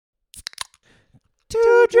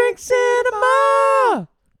Drink Cinema!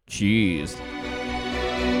 Cheers.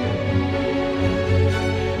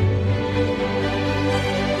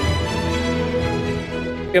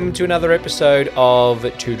 Welcome to another episode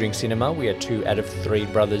of Two Drink Cinema. We are 2 out of 3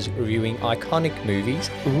 brothers reviewing iconic movies.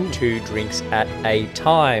 Ooh. 2 drinks at a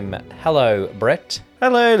time. Hello, Brett.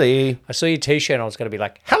 Hello, Lee. I saw your t-shirt and I was going to be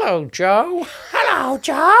like, hello, Joe. Hello,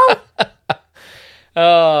 Joe.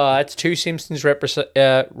 It's two Simpsons references.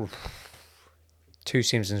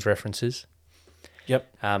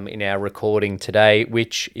 Yep. In our recording today,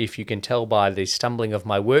 which, if you can tell by the stumbling of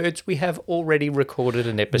my words, we have already recorded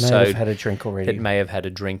an episode. May have had a drink already. That may have had a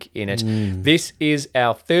drink in it. This is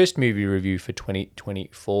our first movie review for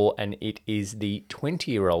 2024, and it is the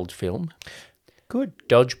 20-year-old film. Good.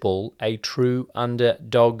 Dodgeball, a true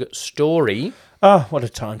underdog story. Oh, what a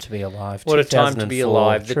time to be alive. What a time to be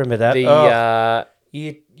alive. Remember that?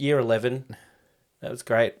 Year 11. That was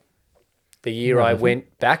great. The year I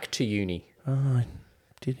went back to uni. Oh, I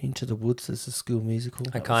did Into the Woods as a school musical.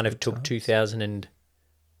 I kind of took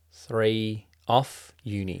 2003 off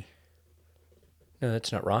uni. No,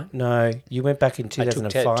 that's not right. No, you went back in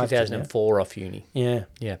 2005. I took 2004 off uni. Yeah.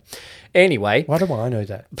 Yeah. Anyway. Why do I know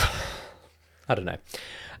that? I don't know.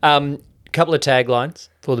 A couple of taglines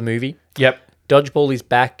for the movie. Yep. Dodgeball is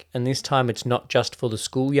back, and this time it's not just for the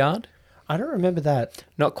schoolyard. I don't remember that.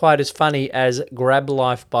 Not quite as funny as Grab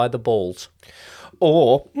Life by the Balls.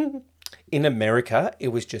 Or, in America, it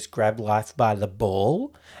was just Grab Life by the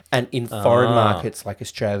Ball. And in foreign markets like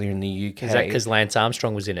Australia and the UK... Is that because Lance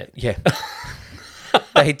Armstrong was in it? Yeah.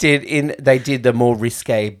 They did the more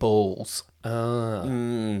risque balls.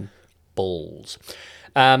 Balls.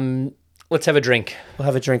 Let's have a drink. We'll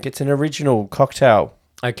have a drink. It's an original cocktail.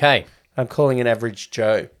 Okay. I'm calling it Average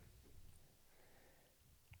Joe.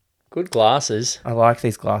 Good glasses. I like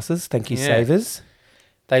these glasses. Thank you, Savers.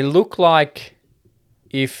 They look like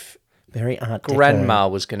if very Art Deco. Grandma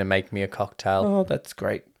was going to make me a cocktail. Oh, that's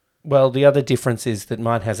great. Well, the other difference is that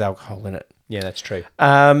mine has alcohol in it. Yeah, that's true.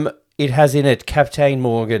 It has in it Captain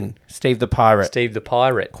Morgan, Steve the Pirate.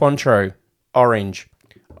 Cointreau, orange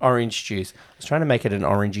juice. I was trying to make it an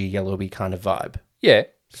orangey, yellowy kind of vibe. Yeah,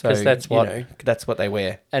 because that's what they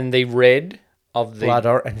wear. And the red of the...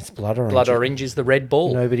 and it's blood orange. Blood orange is the red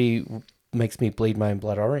ball. Nobody makes me bleed my own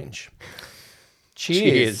blood orange.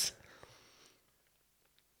 Cheers.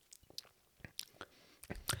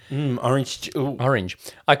 Orange. Ooh. Orange.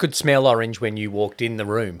 I could smell orange when you walked in the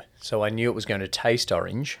room, so I knew it was going to taste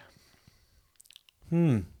orange.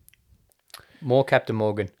 More Captain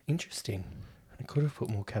Morgan. Interesting. I could have put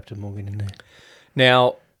more Captain Morgan in there.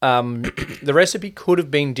 Now, the recipe could have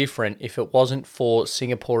been different if it wasn't for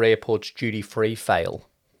Singapore Airport's duty-free fail.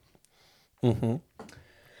 Mm-hmm.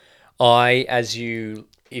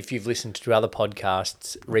 If you've listened to other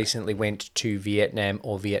podcasts, recently went to Vietnam,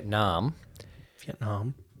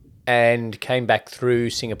 and came back through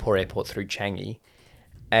Singapore Airport through Changi,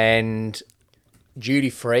 and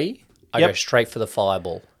duty-free, I go straight for the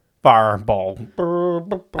Fireball.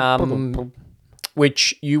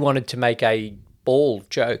 Which you wanted to make a ball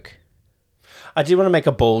joke. I did want to make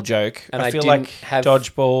a ball joke. And I feel like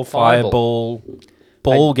Dodgeball, Fireball,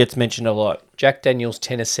 Ball gets mentioned a lot. Jack Daniel's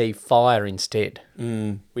Tennessee Fire instead,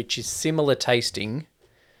 which is similar tasting,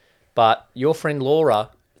 but your friend Laura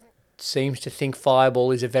seems to think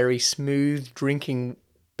Fireball is a very smooth drinking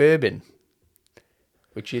bourbon,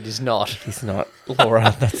 which it is not. It's not,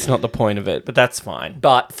 Laura. That's not the point of it, but that's fine.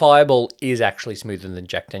 But Fireball is actually smoother than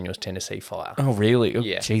Jack Daniel's Tennessee Fire. Oh, really? Oh,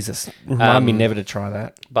 yeah. Jesus. Remind me never to try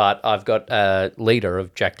that. But I've got a litre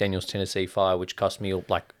of Jack Daniel's Tennessee Fire, which cost me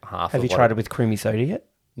like half Have you tried it with creamy soda yet?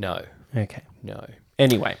 No. Okay. No.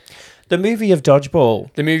 Anyway, the movie of Dodgeball.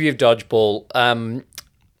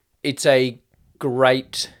 It's a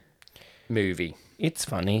great movie. It's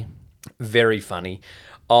funny. Very funny.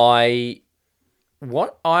 I've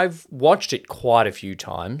watched it quite a few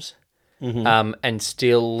times, and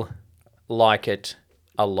still like it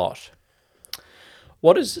a lot.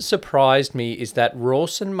 What has surprised me is that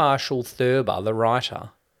Rawson Marshall Thurber, the writer,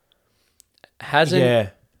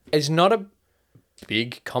 is not a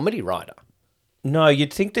big comedy writer. No,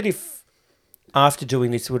 you'd think that if after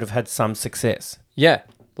doing this would have had some success. Yeah,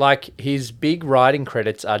 like his big writing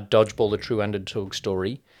credits are Dodgeball, a true underdog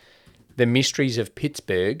story, The Mysteries of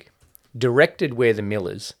Pittsburgh, directed We're the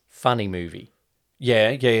Millers, funny movie.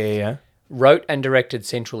 Yeah. Wrote and directed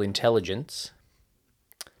Central Intelligence.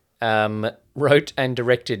 Wrote and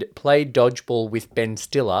directed Play Dodgeball with Ben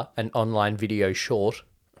Stiller, an online video short.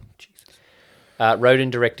 Jesus. Wrote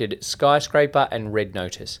and directed Skyscraper and Red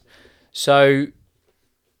Notice. So,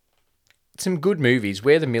 some good movies.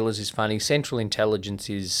 Where the Millers is funny. Central Intelligence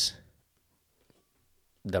is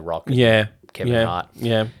The Rock. Yeah. Kevin Hart.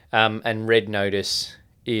 Yeah. And Red Notice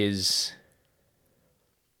is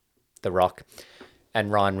The Rock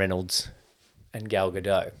and Ryan Reynolds and Gal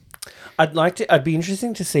Gadot. I'd be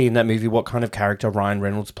interesting to see in that movie what kind of character Ryan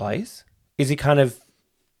Reynolds plays. Is he kind of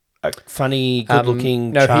a funny,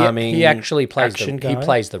 good-looking, charming? He actually plays action guy? He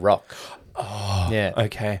plays The Rock. Oh, yeah.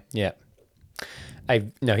 Okay. Yeah.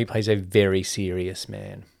 He plays a very serious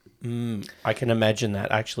man. I can imagine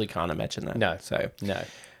that. I actually can't imagine that. No. So No.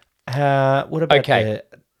 what about the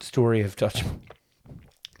story of Dodgeball?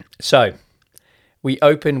 So, we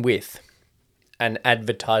open with an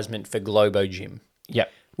advertisement for Globo Gym.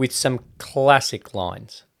 Yep. With some classic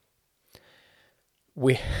lines.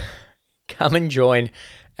 We come and join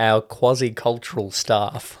our quasi-cultural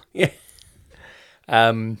staff. Yeah.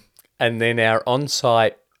 And then our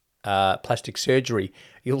on-site plastic surgery.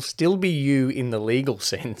 You'll still be you in the legal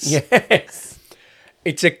sense. Yes.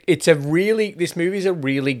 This movie's a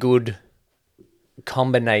really good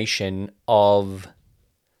combination of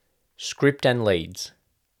script and leads.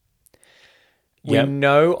 Yep. We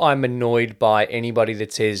know I'm annoyed by anybody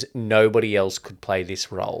that says nobody else could play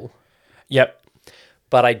this role. Yep.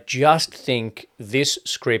 But I just think this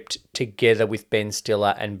script, together with Ben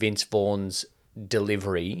Stiller and Vince Vaughn's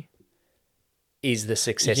delivery, is the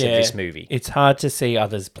success of this movie. It's hard to see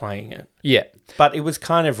others playing it. Yeah. But it was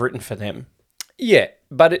kind of written for them. Yeah,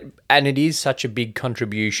 but it is such a big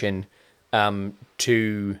contribution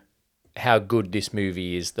to how good this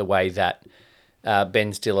movie is, the way that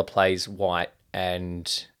Ben Stiller plays White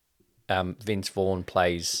and Vince Vaughn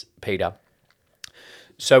plays Peter.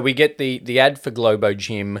 So we get the ad for Globo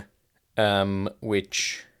Gym,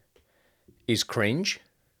 which is cringe.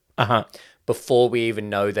 Uh-huh. Before we even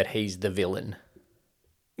know that he's the villain.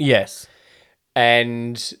 Yes.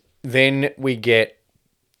 And then we get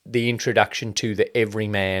the introduction to the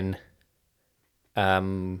everyman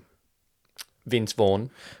Vince Vaughn,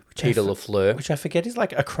 Peter LaFleur. Which I forget is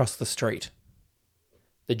like across the street.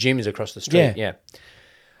 The gym is across the street, yeah.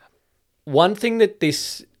 One thing that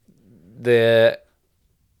the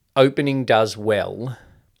opening does well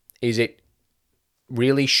is it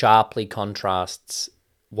really sharply contrasts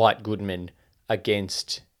White Goodman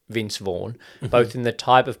against Vince Vaughn, both in the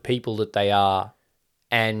type of people that they are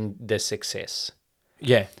and the success.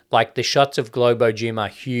 Yeah. Like the shots of Globo Gym are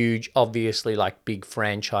huge, obviously like big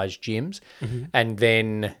franchise gyms. And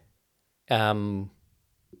then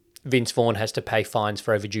Vince Vaughn has to pay fines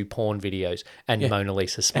for overdue porn videos and Mona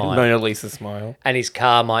Lisa Smile. And Mona Lisa Smile. And his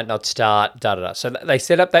car might not start, da-da-da. So they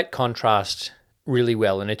set up that contrast really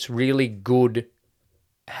well, and it's really good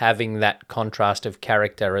having that contrast of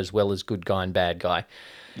character as well as good guy and bad guy.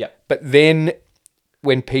 Yep. But then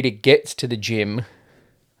when Peter gets to the gym,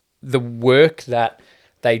 the work that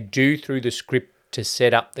they do through the script to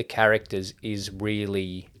set up the characters is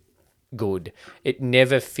really good. It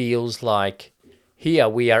never feels like, here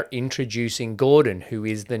we are introducing Gordon, who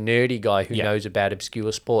is the nerdy guy who knows about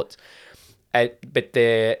obscure sports. But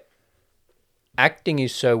their acting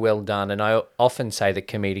is so well done, and I often say that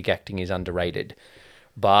comedic acting is underrated.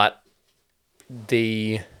 But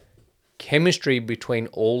the chemistry between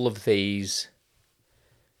all of these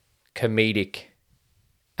comedic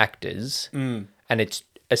actors, and it's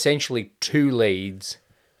essentially 2 leads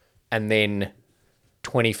and then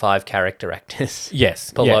 25 character actors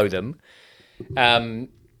below them,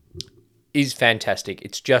 is fantastic.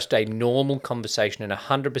 It's just a normal conversation, and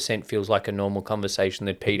 100% feels like a normal conversation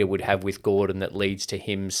that Peter would have with Gordon that leads to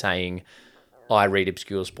him saying, I read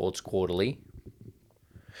Obscure Sports Quarterly.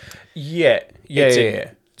 It's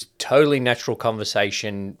a totally natural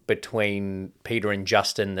conversation between Peter and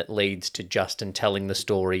Justin that leads to Justin telling the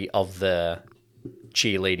story of the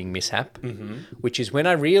cheerleading mishap, which is when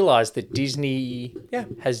I realised that Disney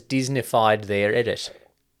has Disneyfied their edit.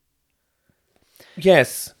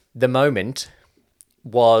 Yes. The moment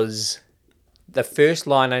was the first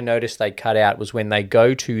line I noticed they cut out was when they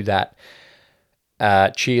go to that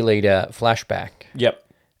cheerleader flashback. Yep.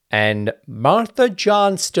 And Martha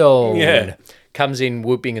Johnstone comes in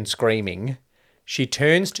whooping and screaming. She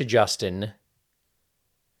turns to Justin,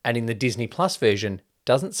 and in the Disney Plus version,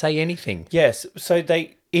 doesn't say anything. Yes. So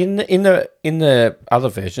they in the other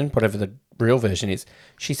version, whatever the real version is,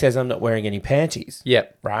 she says, "I'm not wearing any panties."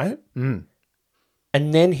 Yep. Right.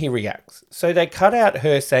 And then he reacts. So they cut out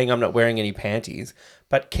her saying, "I'm not wearing any panties,"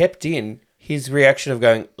 but kept in his reaction of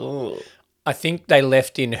going, "Ugh." I think they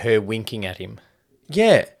left in her winking at him.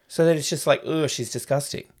 Yeah. So then it's just like, "Ugh, she's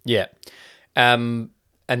disgusting." Yeah. And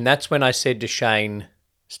that's when I said to Shane,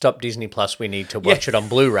 stop Disney Plus, we need to watch it on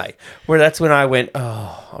Blu-ray. Well, that's when I went,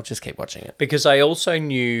 oh, I'll just keep watching it. Because I also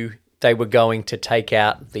knew they were going to take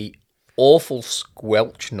out the awful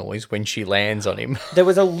squelch noise when she lands on him. There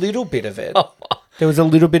was a little bit of it. There was a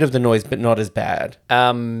little bit of the noise, but not as bad.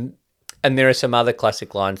 And there are some other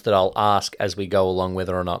classic lines that I'll ask as we go along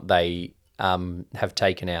whether or not they have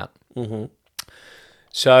taken out. Mm-hmm.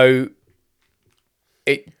 So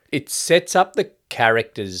it sets up the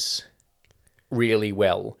characters really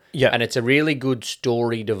well. Yeah. And it's a really good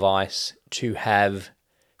story device to have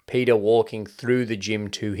Peter walking through the gym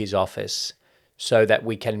to his office so that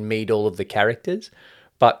we can meet all of the characters,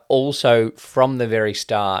 but also from the very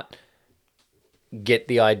start get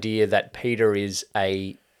the idea that Peter is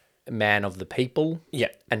a man of the people. Yeah.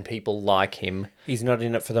 And people like him. He's not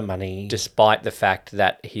in it for the money. Despite the fact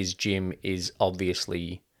that his gym is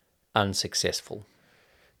obviously unsuccessful.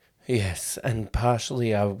 Yes, and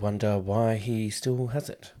partially I wonder why he still has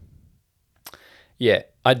it. Yeah,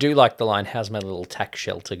 I do like the line, "How's my little tax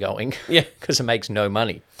shelter going?" Yeah. Because it makes no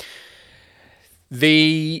money.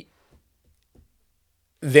 Then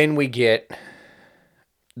we get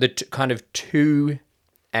the kind of two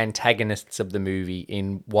antagonists of the movie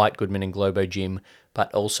in White Goodman and Globo Jim,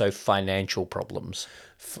 but also financial problems.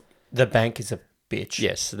 The bank is a bitch.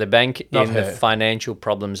 Yes, the bank Not and her. the financial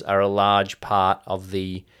problems are a large part of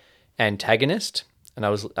the antagonist. And I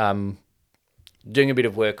was doing a bit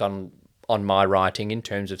of work on my writing in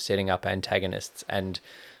terms of setting up antagonists. And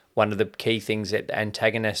one of the key things that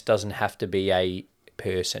antagonist doesn't have to be a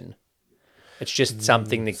person. It's just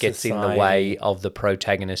something that gets in the way of the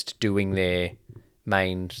protagonist doing their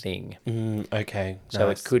main thing. Okay. So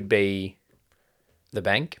nice. it could be the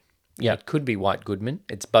bank. Yeah. It could be White Goodman.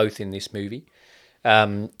 It's both in this movie.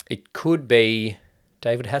 It could be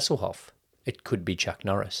David Hasselhoff. It could be Chuck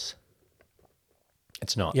Norris.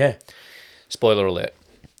 It's not. Yeah. Spoiler alert.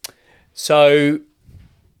 So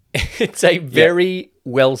it's a very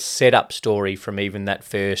well set up story from even that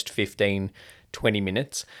first 15, 20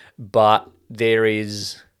 minutes, but there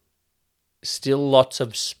is still lots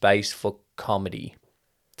of space for comedy.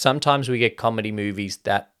 Sometimes we get comedy movies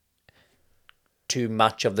that too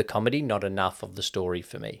much of the comedy, not enough of the story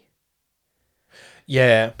for me.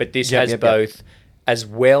 Yeah. But this has both, as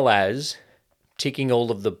well as ticking all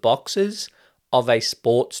of the boxes of a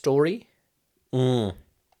sport story. An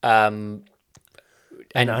And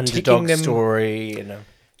underdog them, story. You know.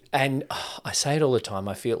 And I say it all the time.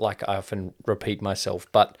 I feel like I often repeat myself.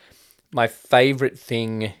 But my favourite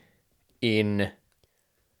thing in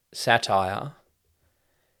satire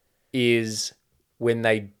is when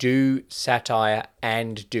they do satire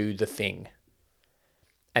and do the thing.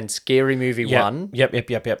 And Scary Movie 1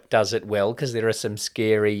 Yep. does it well because there are some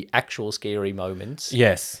actual scary moments.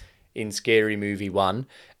 Yes. In Scary Movie 1.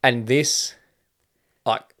 And this,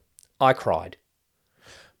 I cried.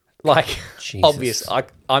 Like, Jesus. obvious.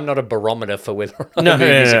 I'm not a barometer for whether or not a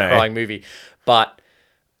movie's a crying movie. But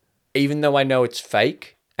even though I know it's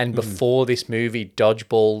fake, and before this movie,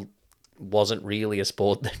 Dodgeball wasn't really a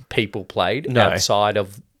sport that people played outside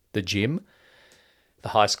of the gym, the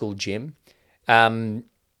high school gym. Even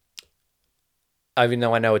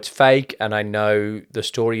though I know it's fake and I know the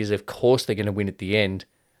story is, of course, they're going to win at the end,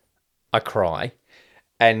 I cry.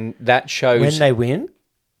 And that shows... When they win?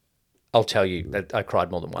 I'll tell you that I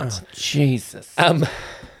cried more than once. Oh, Jesus.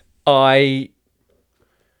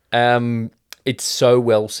 It's so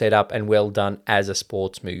well set up and well done as a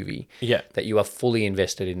sports movie that you are fully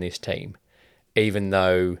invested in this team, even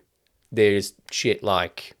though there's shit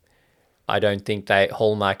like, I don't think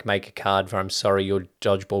Hallmark make a card for, "I'm sorry, your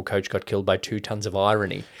dodgeball coach got killed by 2 tons of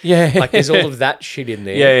irony." Yeah. Like, there's all of that shit in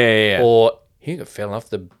there. Yeah. Or he fell off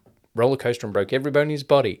the roller coaster and broke every bone in his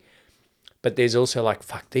body. But there's also like,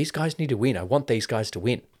 fuck, these guys need to win. I want these guys to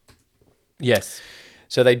win. Yes.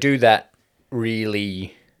 So they do that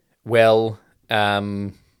really well.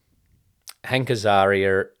 Hank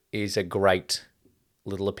Azaria is a great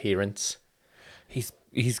little appearance. He's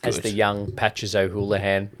good. As the young Patches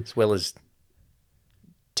O'Houlihan, as well as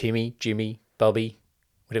Timmy, Jimmy, Bobby,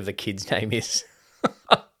 whatever the kid's name is.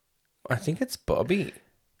 I think it's Bobby.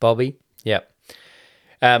 Bobby, yep.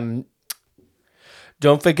 Don't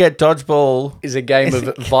forget Dodgeball. Is a game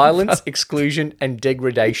of violence, exclusion, and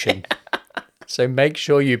degradation. So make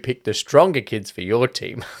sure you pick the stronger kids for your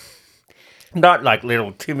team. Not like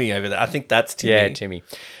little Timmy over there. I think that's Timmy. Yeah, Timmy.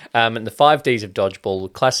 And the 5 Ds of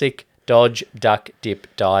Dodgeball: classic, dodge, duck, dip,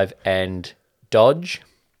 dive, and dodge.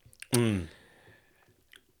 So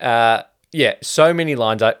many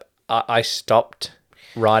lines. I stopped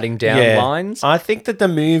writing down lines. I think that the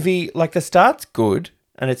movie, like, the start's good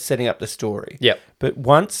and it's setting up the story. Yep. But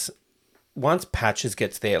once Patches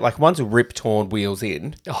gets there, like once Rip Torn wheels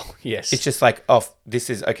in, Oh, yes. it's just like, oh, this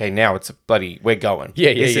is, okay, now it's a bloody, we're going.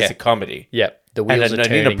 Yeah, This yeah. is a comedy. Yep. The wheels and are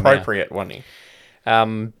turning an inappropriate one.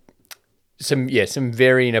 Some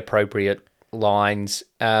very inappropriate lines.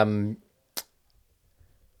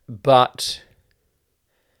 But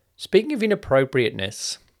speaking of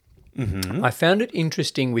inappropriateness, I found it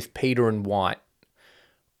interesting with Peter and White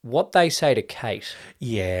what they say to Kate.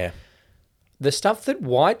 Yeah. The stuff that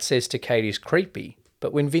White says to Kate is creepy,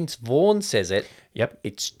 but when Vince Vaughn says it,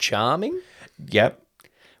 it's charming. Yep.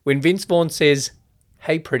 When Vince Vaughn says,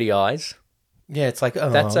 "Hey, pretty eyes," Yeah, it's like, oh.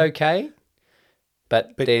 that's okay.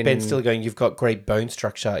 But then Ben's still going, "You've got great bone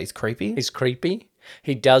structure," is creepy. Is creepy.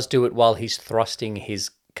 He does do it while he's thrusting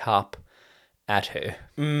his cup at her,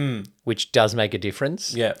 which does make a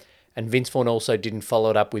difference. Yeah. And Vince Vaughn also didn't follow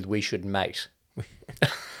it up with "we should mate."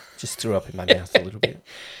 Just threw up in my mouth a little bit.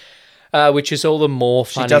 Which is all the more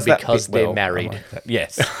funny because they're married. I like that.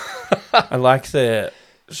 Yes. I like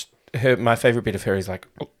my favourite bit of her is like,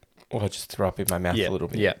 oh, I just threw up in my mouth a little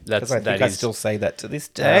bit. Yeah, I still say that to this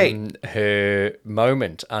day. Her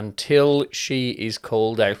moment until she is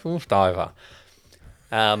called a diver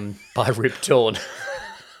by Rip Torn.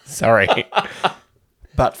 Sorry.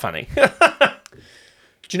 But funny. Do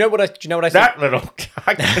you know what I think? That little...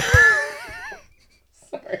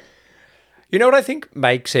 Sorry. You know what I think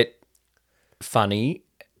makes it funny?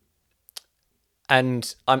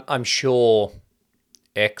 And I'm sure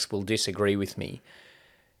X will disagree with me.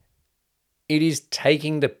 It is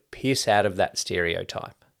taking the piss out of that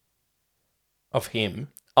stereotype. Of him?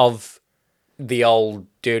 Of the old,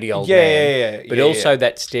 dirty old man. Yeah. But also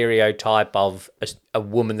that stereotype of a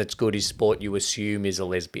woman that's good is sport you assume is a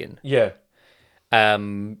lesbian. Yeah.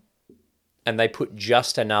 And they put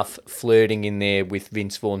just enough flirting in there with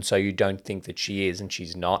Vince Vaughn so you don't think that she is, and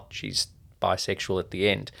she's not. She's bisexual at the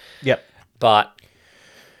end. Yep. But,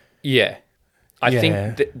 yeah. I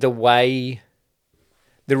think the way...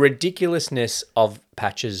 The ridiculousness of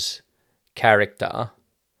Patch's character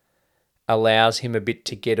allows him a bit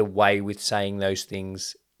to get away with saying those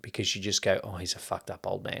things because you just go, oh, he's a fucked up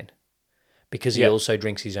old man. Because he also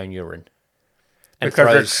drinks his own urine. And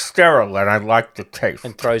because it's sterile and I like the taste.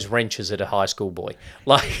 And throws wrenches at a high school boy.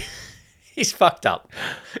 Like, he's fucked up.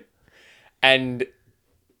 And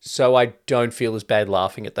so I don't feel as bad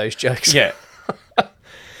laughing at those jokes. Yeah.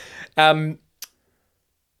 But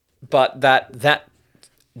that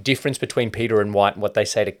difference between Peter and White and what they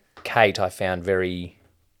say to Kate, I found very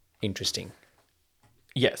interesting.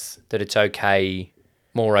 Yes. That it's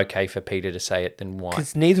more okay for Peter to say it than White.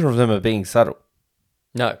 Because neither of them are being subtle.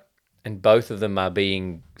 No. And both of them are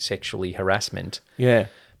being sexually harassment. Yeah.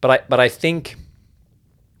 But I think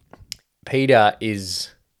Peter is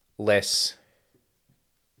less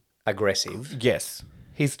aggressive. Yes.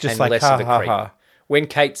 He's just and like, less ha, of a ha, creep. ha. When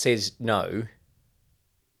Kate says no,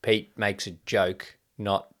 Pete makes a joke,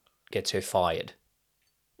 not gets her fired.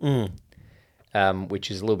 Which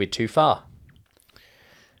is a little bit too far.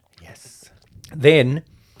 Yes. Then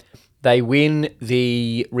they win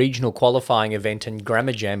the regional qualifying event in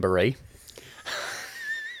Grammar Jamboree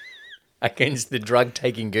against the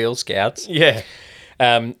drug-taking Girl Scouts. Yeah.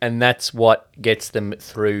 And that's what gets them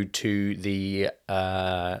through to the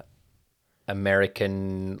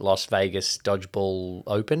American Las Vegas Dodgeball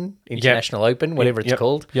Open, International Open, whatever it's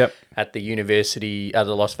called, at the university, the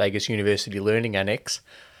Las Vegas University Learning Annex.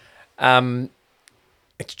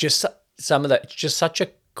 It's just it's just such a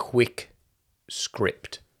quick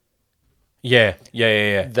script. Yeah.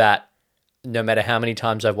 That no matter how many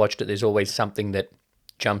times I've watched it, there's always something that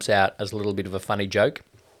jumps out as a little bit of a funny joke.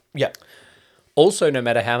 Yeah. Also, no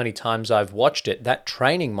matter how many times I've watched it, that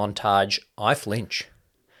training montage, I flinch.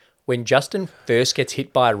 When Justin first gets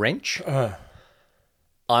hit by a wrench,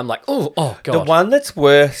 I'm like, oh, God. The one that's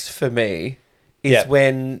worst for me is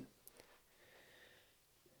when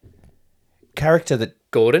character that...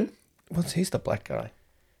 Gordon? He's the black guy.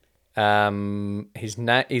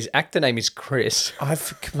 His actor name is Chris.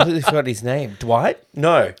 I've completely forgot his name. Dwight?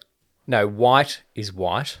 No, White is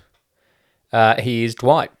White. He is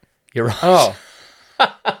Dwight. You're right. Oh.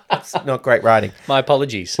 That's not great writing. My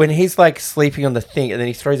apologies. When he's like sleeping on the thing and then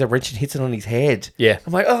he throws a wrench and hits it on his head. Yeah.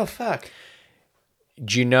 I'm like, oh, fuck.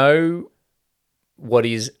 Do you know what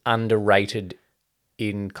is underrated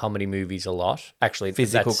in comedy movies a lot? Actually,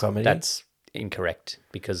 physical comedy? That's incorrect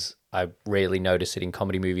because I rarely notice it in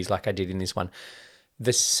comedy movies like I did in this one.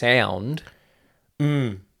 The sound,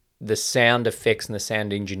 the sound effects and the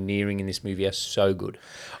sound engineering in this movie are so good.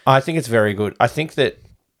 I think it's very good. I think that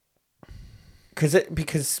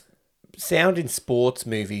because sound in sports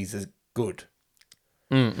movies is good,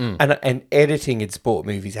 and editing in sport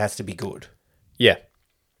movies has to be good. Yeah.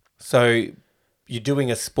 So you're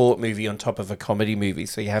doing a sport movie on top of a comedy movie,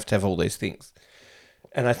 so you have to have all those things.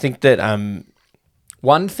 And I think that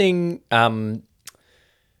One thing,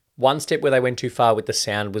 one step where they went too far with the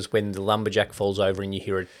sound was when the lumberjack falls over and you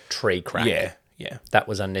hear a tree crack. Yeah. That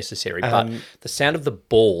was unnecessary. But the sound of the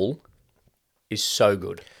ball is so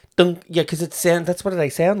good. Dunk, yeah, because that's what they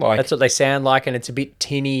sound like. That's what they sound like, and it's a bit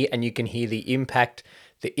tinny, and you can hear the impact.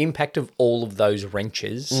 The impact of all of those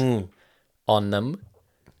wrenches on them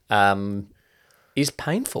is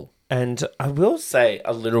painful. And I will say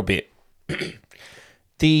a little bit.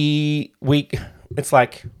 It's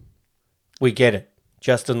like we get it.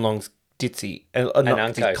 Justin Long's ditzy and not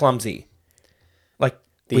unco. clumsy. Like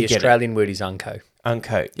the Australian word is unco.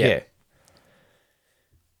 Unco, yeah.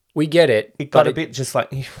 We get it. It got a bit just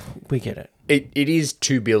like we get it. It is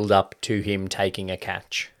to build up to him taking a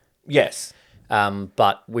catch. Yes.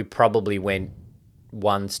 But we probably went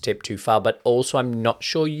one step too far. But also, I'm not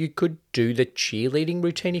sure you could do the cheerleading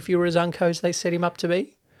routine if you were as unco as they set him up to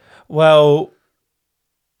be. Well,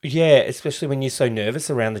 yeah, especially when you're so nervous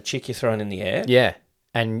around the chick you're throwing in the air. Yeah,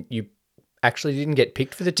 and you actually didn't get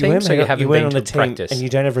picked for the team, so you haven't been to practice. And you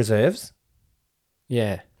don't have reserves?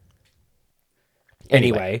 Yeah.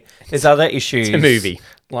 Anyway, there's other issues. It's a movie.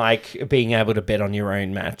 Like being able to bet on your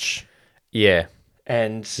own match. Yeah.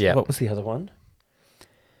 And what was the other one?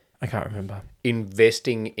 I can't remember.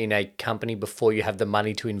 Investing in a company before you have the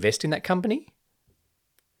money to invest in that company?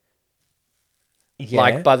 Yeah.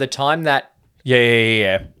 Like by the time that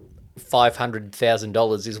Yeah.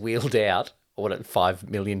 $500,000 is wheeled out, or what, $5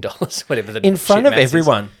 million, whatever the in front of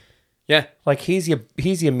everyone. Is. Yeah. Like here's your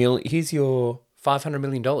 $500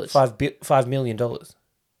 million. $5 million.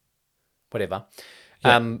 Whatever.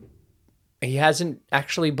 Yeah. He hasn't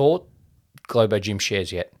actually bought Globo Gym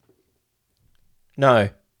shares yet. No.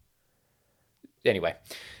 Anyway.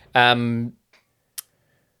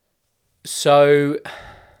 So,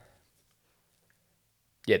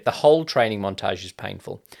 yeah, the whole training montage is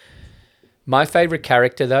painful. My favourite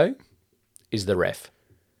character, though, is the ref.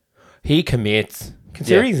 He commits.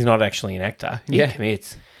 Considering he's not actually an actor, he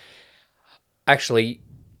commits. Actually,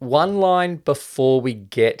 one line before we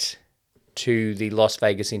get to the Las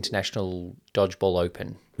Vegas International Dodgeball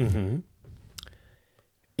Open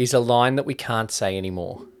is a line that we can't say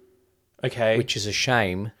anymore. Okay. Which is a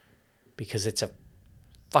shame because it's a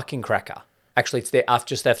fucking cracker. Actually, it's their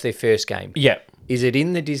after their first game. Yeah. Is it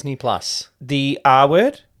in the Disney Plus? The R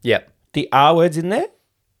word? Yep. The R word's in there?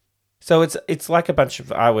 So it's like a bunch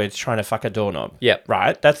of R words trying to fuck a doorknob. Yep.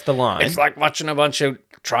 Right? That's the line. It's like watching a bunch of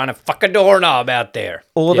trying to fuck a doorknob out there.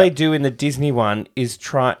 All they do in the Disney one is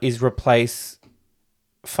replace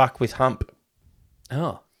fuck with hump.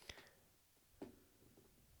 Oh.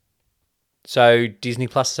 So Disney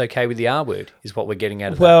Plus is okay with the R word, is what we're getting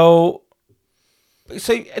out of that. Well,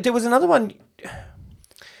 so there was another one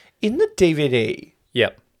in the DVD.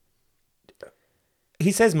 Yep.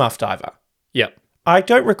 He says muff diver. Yep. I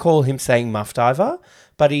don't recall him saying muff diver,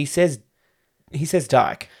 but he says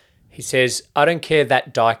dyke. He says, I don't care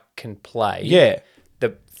that Dyke can play. Yeah.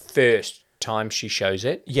 The first time she shows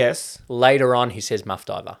it. Yes. Later on, he says muff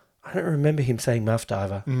diver. I don't remember him saying muff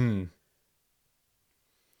diver.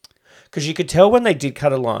 Because you could tell when they did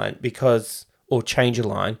cut a line or change a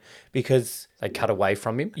line because... They cut away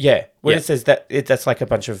from him? Yeah. When it says that, that's like a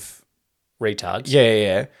bunch of... Retards.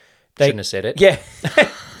 Yeah. Shouldn't have said it. Yeah.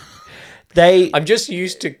 I'm just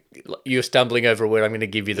used to you're stumbling over a word. I'm going to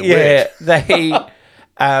give you the word. Yeah,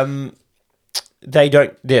 they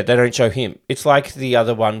don't show him. It's like the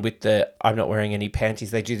other one with the I'm not wearing any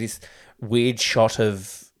panties. They do this weird shot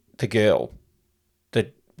of the girl,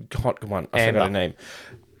 the hot one. I forgot her name.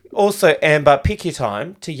 Also, Amber, pick your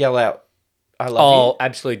time to yell out, "I love you." Oh,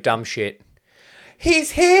 absolute dumb shit.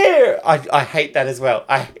 He's here. I hate that as well.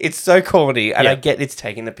 It's so corny, and I get it's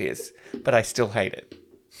taking the piss, but I still hate it.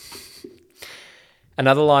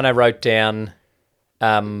 Another line I wrote down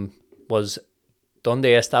was "Donde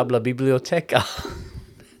está la biblioteca?"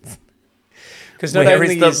 Because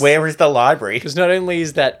where is the library? Because not only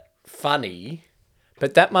is that funny,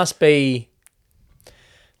 but that must be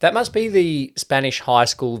the Spanish high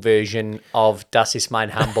school version of "Das ist mein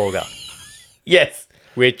Hamburger." Yes.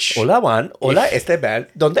 Which Hola Juan, hola Esteban,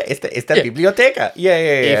 ¿dónde está esta biblioteca?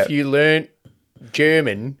 Yeah. If you learnt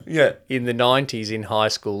German in the 90s in high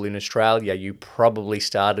school in Australia, you probably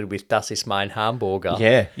started with "Das ist mein Hamburger."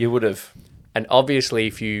 Yeah, you would have. And obviously,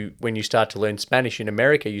 when you start to learn Spanish in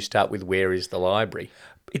America, you start with "Where is the library?"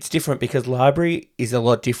 It's different because library is a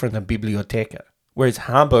lot different than biblioteca, whereas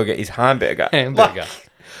hamburger is hamburger. Hamburger.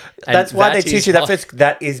 That's why they teach you that first.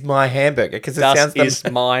 That is my hamburger because it sounds. That is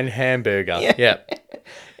mine hamburger. Yeah.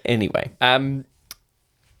 Anyway,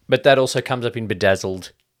 but that also comes up in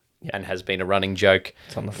Bedazzled and has been a running joke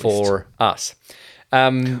for us.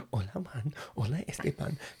 Hola, man. Hola,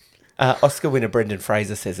 Esteban. Oscar winner Brendan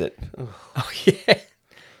Fraser says it. Oh, yeah.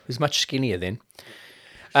 He was much skinnier then.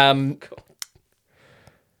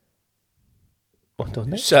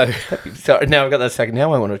 So, Sorry, now I've got that second.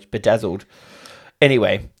 Now I want to bedazzled.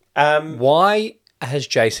 Anyway, why has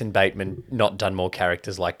Jason Bateman not done more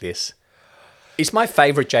characters like this? It's my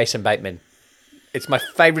favourite Jason Bateman. It's my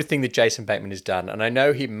favourite thing that Jason Bateman has done. And I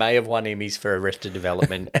know he may have won Emmys for Arrested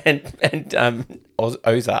Development. and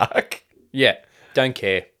Ozark. Yeah, don't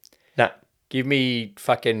care. Nah. Give me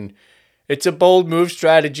fucking... It's a bold move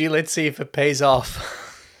strategy. Let's see if it pays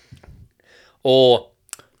off. Or...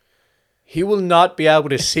 He will not be able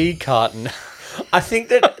to see Carton. I think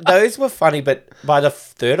that those were funny, but by the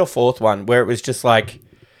third or fourth one, where it was just like,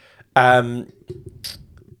 Gary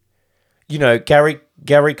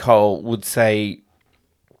Cole would say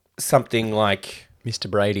something like, Mr.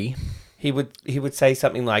 Brady. He would say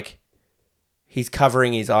something like, he's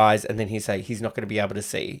covering his eyes, and then he'd say he's not going to be able to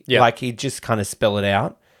see. Yeah. Like he'd just kind of spell it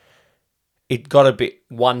out. It got a bit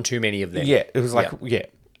One too many of them. Yeah, it was like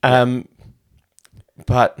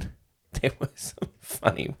but. There were some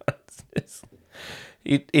funny ones.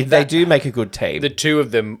 They do make a good team. The two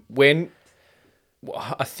of them, when...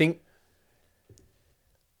 I think...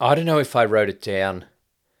 I don't know if I wrote it down.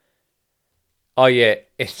 Oh, yeah.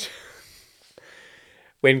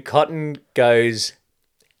 When Cotton goes,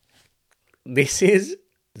 this is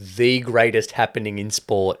the greatest happening in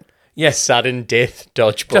sport. Yes. Sudden death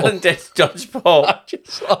dodgeball. Sudden death dodgeball. I'm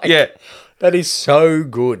just like, that is so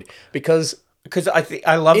good. Because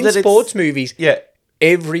I love in that sports movies, yeah,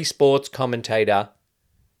 every sports commentator,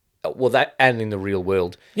 and in the real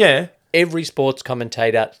world, yeah, every sports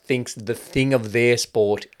commentator thinks the thing of their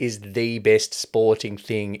sport is the best sporting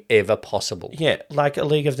thing ever possible. yeah, like A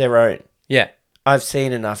League of Their Own. Yeah. I've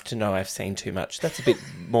seen enough to know I've seen too much. That's a bit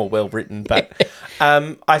more well written, but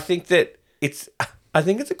I think that it's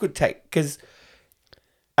a good take because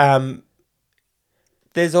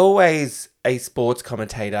there's always a sports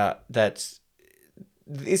commentator that's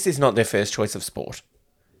this is not their first choice of sport.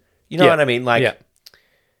 You know what I mean? Like,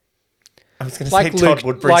 I was going to say Todd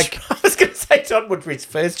Woodbridge. I was going to say Todd Woodbridge's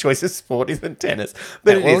first choice of sport isn't tennis,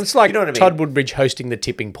 but it's like, you know what I mean? Todd Woodbridge hosting the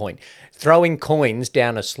tipping point. Throwing coins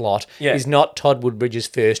down a slot is not Todd Woodbridge's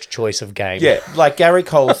first choice of game. Yeah, like Gary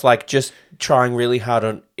Cole's like just trying really hard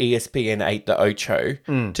on ESPN 8 The Ocho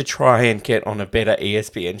to try and get on a better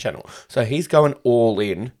ESPN channel. So he's going all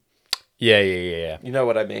in. Yeah. You know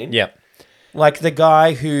what I mean? Yeah. Like the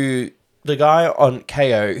guy on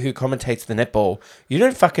KO who commentates the netball, you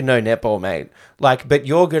don't fucking know netball, mate. Like, but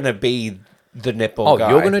you're going to be the netball guy.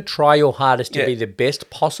 You're going to try your hardest to be the best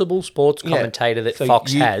possible sports commentator that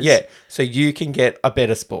Fox has. Yeah, so you can get a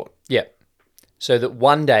better sport. Yeah. So that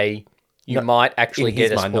one day you might actually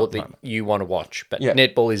get a sport that mine. you want to watch. But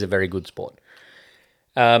netball is a very good sport.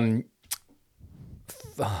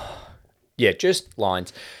 Just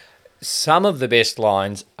lines. Some of the best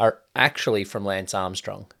lines are actually from Lance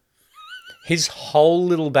Armstrong. His whole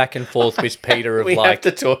little back and forth with Peter of we have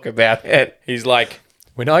to talk about it. He's like,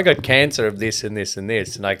 when I got cancer of this and this and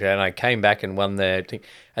this, and I came back and won the thing,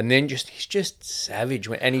 and then he's just savage.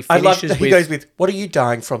 And he finishes he goes with, "What are you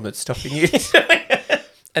dying from that's stopping you?"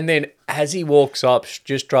 And then as he walks up,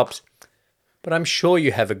 just drops, "But I'm sure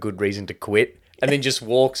you have a good reason to quit," and then just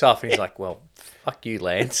walks off. And he's like, "Well, fuck you,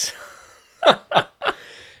 Lance."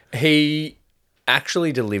 He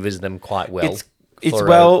actually delivers them quite well. It's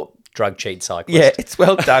well drug cheat cyclist. Yeah, it's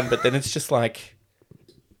well done, but then it's just like,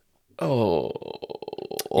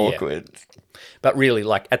 awkward. Yeah. But really,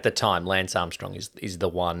 like at the time, Lance Armstrong is the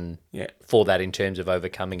one for that in terms of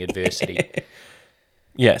overcoming adversity.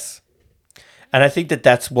 Yes. And I think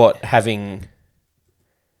that's what having...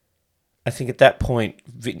 I think at that point,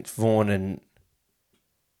 Vince Vaughn and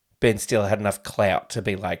Ben Stiller had enough clout to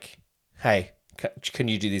be like, hey, can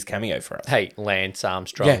you do this cameo for us? Hey, Lance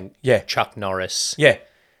Armstrong, Chuck Norris,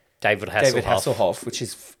 David Hasselhoff, which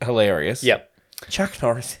is hilarious. Yep. Chuck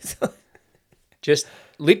Norris is... Just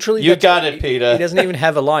literally... You got it, Peter. He doesn't even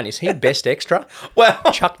have a line. Is he best extra? Well...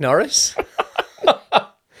 Chuck Norris?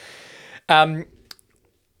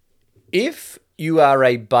 If you are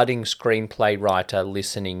a budding screenplay writer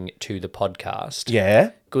listening to the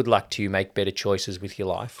podcast, good luck to you. Make better choices with your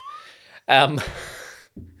life.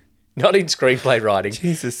 Not in screenplay writing.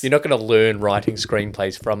 Jesus. You're not going to learn writing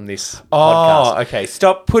screenplays from this podcast. Oh, okay.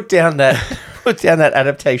 Stop. Put down that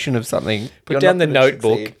adaptation of something. Put down the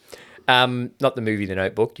Notebook. Not the movie The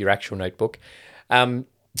Notebook, your actual notebook.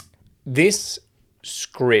 This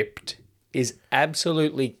script is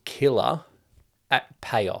absolutely killer at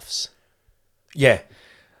payoffs. Yeah.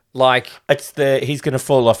 Like, he's going to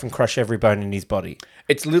fall off and crush every bone in his body.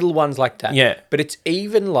 it's little ones like that. Yeah. But it's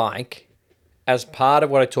even like, as part of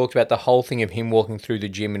what I talked about, the whole thing of him walking through the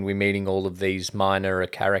gym and we're meeting all of these minor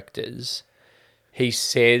characters, he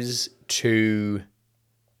says to,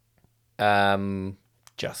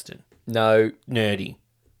 Justin. no, Nerdy.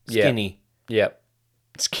 Yeah. Skinny. yep,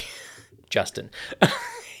 Justin.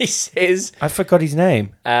 He says, I forgot his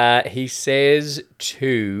name. he says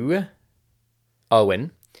to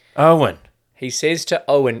Owen, Owen.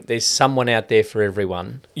 there's someone out there for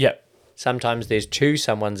everyone. Yep. Sometimes there's two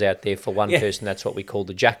someones out there for one person. That's what we call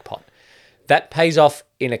the jackpot. That pays off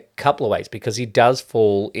in a couple of ways because he does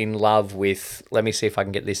fall in love with, let me see if I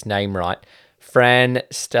can get this name right, Fran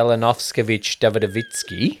Stelanovskevich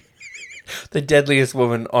Davidovitsky. The deadliest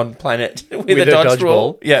woman on planet with With a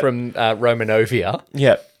dodgeball. Yep. from Romanovia.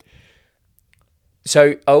 Yep.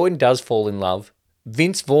 So Owen does fall in love.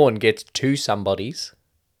 Vince Vaughn gets two somebodies,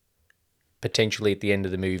 potentially at the end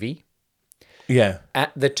of the movie, Yeah.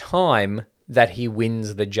 at the time that he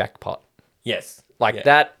wins the jackpot. Yes. Like,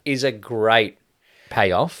 that is a great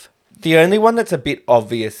payoff. The only one that's a bit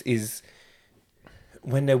obvious is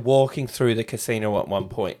when they're walking through the casino at one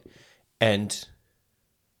point and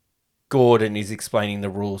Gordon is explaining the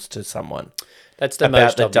rules to someone. That's the about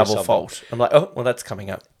most the obvious double of them. fault. I'm like, oh, well, that's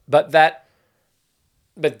coming up. But that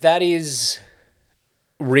is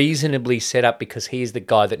reasonably set up because he's the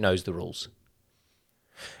guy that knows the rules.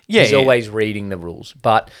 Yeah. He's always reading the rules.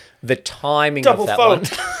 But the timing double of that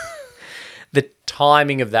fault. one, the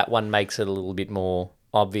timing of that one makes it a little bit more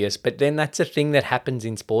obvious. But then that's a thing that happens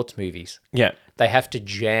in sports movies. Yeah. They have to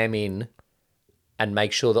jam in and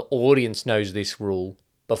make sure the audience knows this rule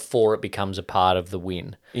before it becomes a part of the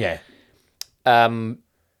win. Yeah. But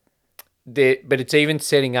it's even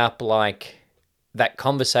setting up like that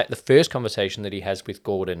the first conversation that he has with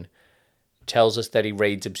Gordon tells us that he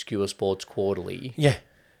reads Obscure Sports Quarterly Yeah.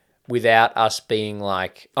 without us being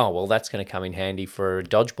like, oh, well, that's going to come in handy for a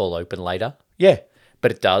Dodgeball Open later. Yeah.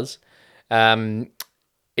 But it does.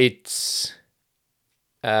 It's...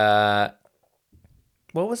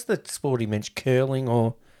 What was the sport he mentioned? Curling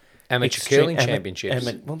or... Amateur curling championships.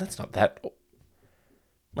 Well, that's not that...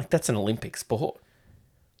 Like, that's an Olympic sport.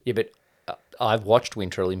 Yeah, but I've watched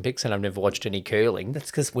Winter Olympics and I've never watched any curling. That's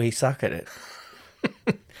because we suck at it.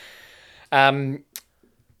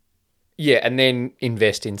 Yeah, and then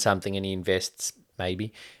invest in something, and he invests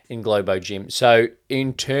maybe in Globo Gym. So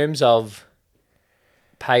in terms of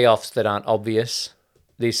payoffs that aren't obvious,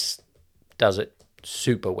 this does it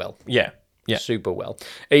super well. Yeah. Yeah. Super well.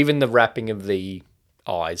 Even the wrapping of the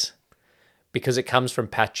eyes, because it comes from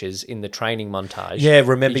Patches in the training montage. Yeah,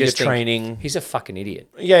 remember you your just think, training. He's a fucking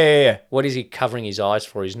idiot. Yeah. What is he covering his eyes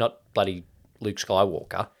for? He's not bloody Luke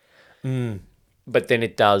Skywalker. But then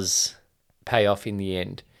it does pay off in the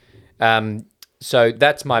end. So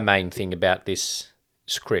that's my main thing about this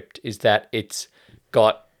script, is that it's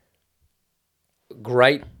got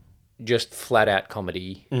great, just flat out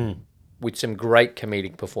comedy with some great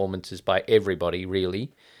comedic performances by everybody,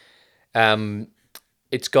 really.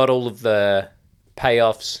 It's got all of the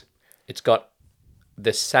payoffs. It's got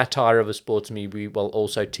the satire of a sports movie while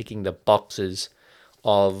also ticking the boxes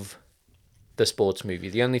of the sports movie.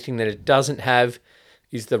 The only thing that it doesn't have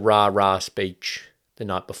is the rah-rah speech the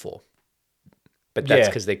night before. But that's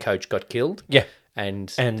because their coach got killed. Yeah. And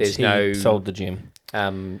there's he sold the gym.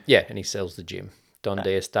 and he sells the gym. Donde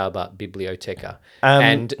estaba biblioteca.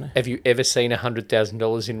 And have you ever seen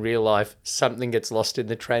 $100,000 in real life? Something gets lost in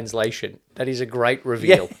the translation. That is a great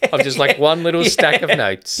reveal of just like one little stack of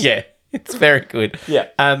notes. Yeah. It's very good. Yeah.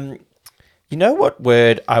 You know what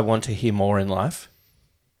word I want to hear more in life?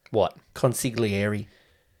 What? Consigliere.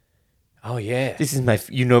 Oh, yeah. This is my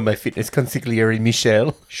fitness consigliere,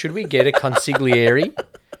 Michelle. Should we get a consigliere?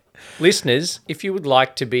 Listeners, if you would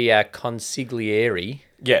like to be our consigliere,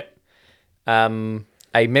 Yeah.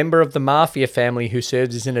 a member of the mafia family who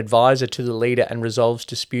serves as an advisor to the leader and resolves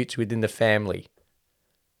disputes within the family.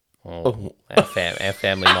 Our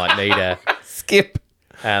family might need a Skip.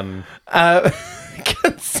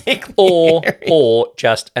 Consigliere. or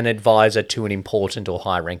just an advisor to an important or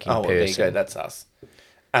high-ranking Oh, well, there you person. go. That's us.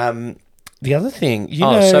 The other thing,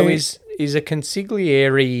 So is a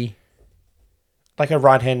consigliere? like a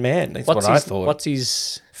right-hand man. That's what I thought. What's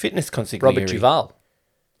his Fitness consigliere. Robert Duvall?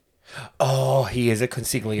 Oh, he is a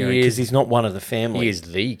consigliere He because is- he's not one of the family. He is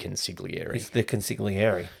the consigliere. He's the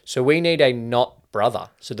consigliere. So we need a not brother.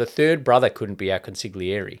 So the third brother couldn't be our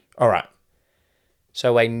consigliere. All right.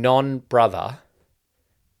 So a non-brother.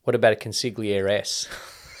 What about a consiglieres?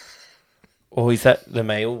 Or is that the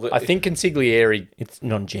male? I think consigliere It's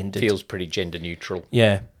non-gendered. feels pretty gender neutral.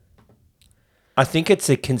 Yeah. I think it's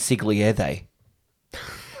a consigliere,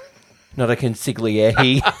 not a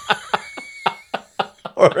consigliere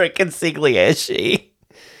or a consigliere.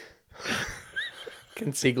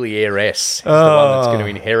 Consiglieres is the one that's going to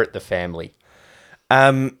inherit the family.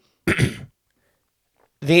 The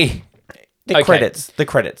Okay. credits. The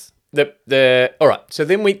credits. All right. So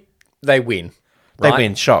then they win. They Right?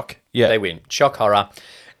 win. Shock. Yeah. They win. Shock horror.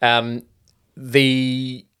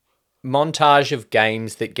 The montage of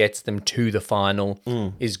games that gets them to the final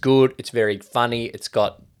is good. It's very funny. It's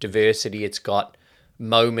got diversity. It's got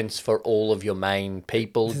moments for all of your main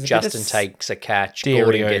people. Justin takes a catch.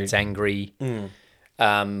 Gordon gets angry.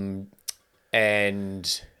 And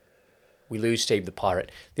we lose Steve the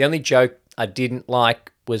Pirate. The only joke I didn't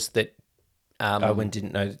like was that Owen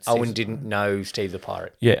didn't know. Owen didn't know Steve the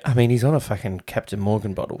Pirate. Yeah, I mean, he's on a fucking Captain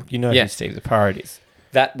Morgan bottle. You know who Steve the Pirate is.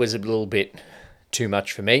 That was a little bit too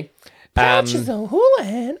much for me. Pouches of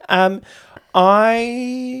Houlihan. Then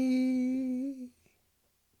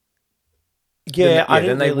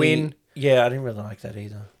they win. Yeah, I didn't really like that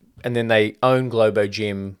either. And then they own Globo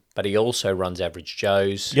Gym, but he also runs Average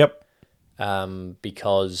Joe's. Yep.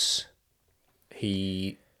 Because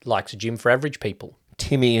he likes a gym for average people.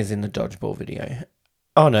 Timmy is in the Dodgeball video.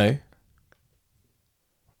 Oh, no.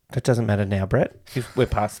 That doesn't matter now, Brett. We're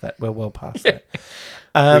past that. We're well past that.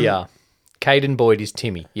 We are. Caden Boyd is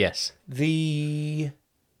Timmy, yes. The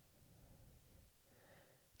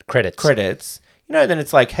Credits. You know, then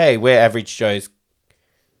it's like, hey, we're Average Joe's.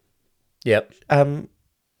 Yep.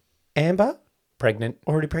 Amber? Pregnant.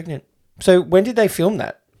 Already pregnant. So when did they film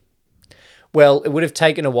that? Well, it would have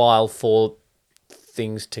taken a while for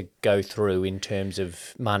things to go through in terms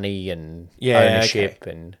of money and ownership.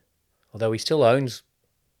 And although he still owns...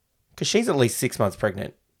 Because she's at least 6 months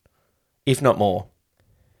pregnant, if not more.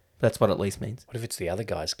 That's what at least means. What if it's the other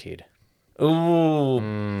guy's kid?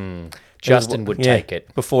 Ooh. Justin would take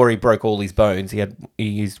it. Before he broke all his bones, he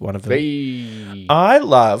used one of them. Hey. I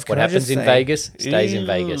love... What happens in Vegas stays in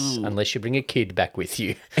Vegas, unless you bring a kid back with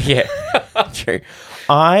you. Yeah, true.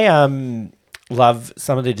 I love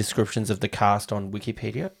some of the descriptions of the cast on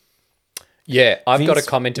Wikipedia. Yeah, I've got a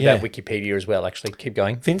comment about Wikipedia as well, actually. Keep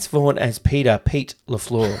going. Vince Vaughn as Pete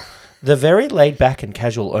LaFleur, the very laid-back and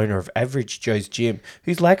casual owner of Average Joe's Gym,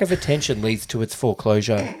 whose lack of attention leads to its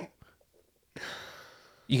foreclosure.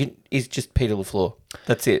 He's just Peter LaFleur.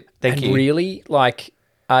 That's it. Thank you. Really,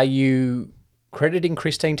 are you crediting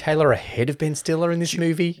Christine Taylor ahead of Ben Stiller in this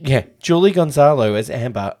movie? Yeah. Julie Gonzalo as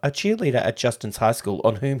Amber, a cheerleader at Justin's high school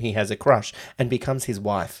on whom he has a crush and becomes his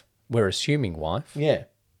wife. We're assuming wife. Yeah.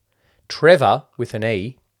 Trevor, with an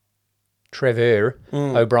E, Trevor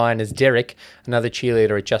O'Brien as Derek, another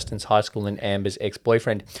cheerleader at Justin's high school and Amber's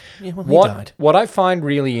ex-boyfriend. Yeah, well, he died. What I find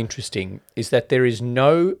really interesting is that there is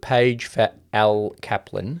no page for Al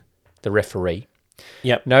Kaplan, the referee.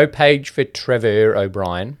 Yep. No page for Trevor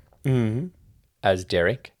O'Brien as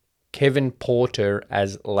Derek, Kevin Porter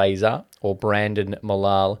as Laser, or Brandon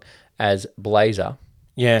Malal as Blazer.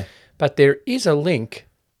 Yeah. But there is a link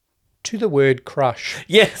to the word crush.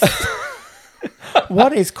 Yes.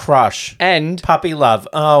 What is crush? And Puppy love.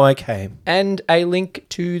 Oh, okay. And a link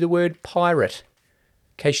to the word pirate.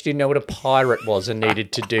 In case you didn't know what a pirate was and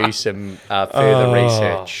needed to do some further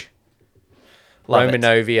research.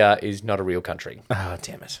 Romanovia is not a real country. Oh,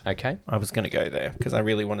 damn it. Okay. I was going to go there because I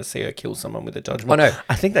really want to see her kill someone with a dodgeball. I know.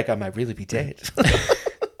 I think that guy might really be dead.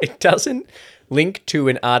 It doesn't link to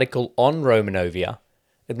an article on Romanovia.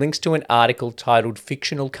 It links to an article titled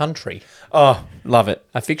Fictional Country. Oh, love it.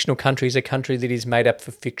 A fictional country is a country that is made up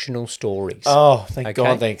for fictional stories. Oh, thank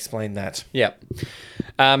God they explained that. Yeah.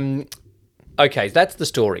 Okay, that's the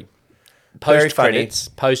story. Post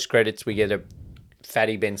credits, we get a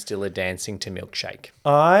fatty Ben Stiller dancing to Milkshake.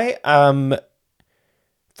 I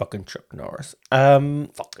fucking Chuck Norris.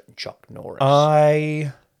 Fucking Chuck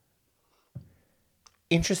Norris.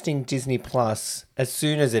 Interesting Disney Plus, as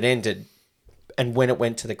soon as it ended and when it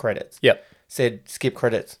went to the credits. Yep. Said skip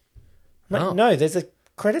credits. No, there's a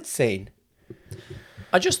credits scene.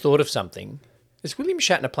 I just thought of something. Is William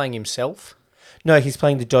Shatner playing himself? No, he's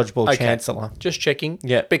playing the Dodgeball Chancellor. Just checking.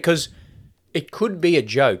 Yeah. Because it could be a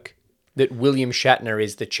joke that William Shatner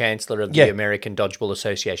is the Chancellor of the American Dodgeball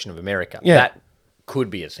Association of America. Yeah. That could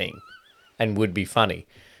be a thing and would be funny.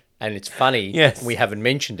 And it's funny, we haven't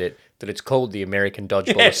mentioned it, that it's called the American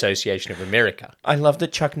Dodgeball Association of America. I love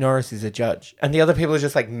that Chuck Norris is a judge. And the other people are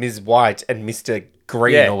just like Ms. White and Mr.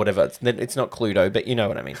 Green or whatever. It's not Cluedo, but you know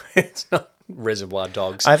what I mean. It's not Reservoir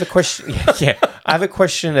Dogs. I have a question. I have a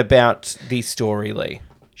question about the story, Lee.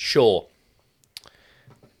 Sure.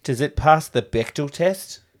 Does it pass the Bechdel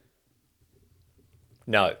test?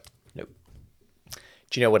 No. Nope.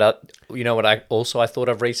 Do you know what? I thought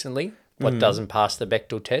of recently. What doesn't pass the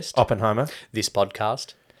Bechdel test? Oppenheimer. This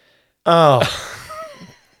podcast. Oh.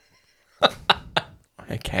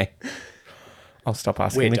 Okay. I'll stop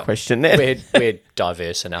asking the question then. We're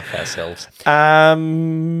diverse enough ourselves.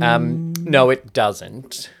 No, it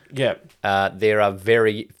doesn't. Yeah. There are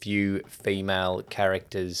very few female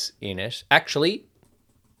characters in it. Actually,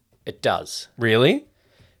 it does. Really?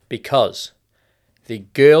 Because the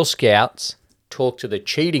Girl Scouts talk to the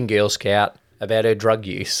cheating Girl Scout about her drug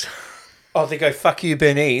use. Oh, they go, fuck you,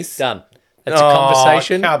 Bernice. Done. That's a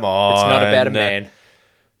conversation. Come on. It's not about a man.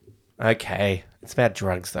 Okay. It's about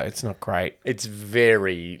drugs, though. It's not great. It's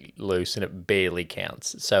very loose and it barely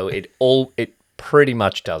counts. So it pretty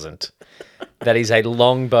much doesn't. That is a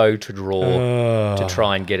long bow to draw to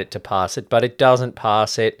try and get it to pass it, but it doesn't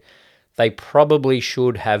pass it. They probably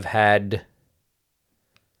should have had...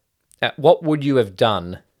 what would you have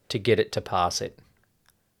done to get it to pass it?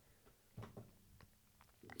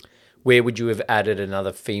 Where would you have added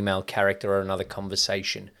another female character or another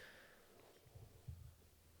conversation?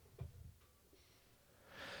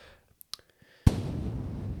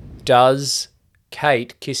 Does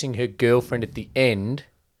Kate kissing her girlfriend at the end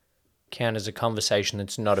count as a conversation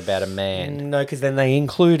that's not about a man? No, because then they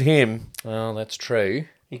include him. Well, that's true.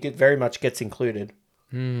 He very much gets included.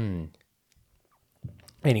 Anyway,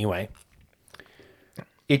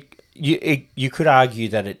 you could argue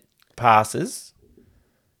that it passes.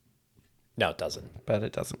 No, it doesn't. But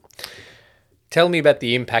it doesn't. Tell me about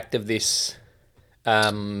the impact of this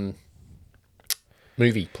movie,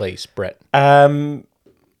 please, Brett.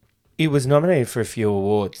 It was nominated for a few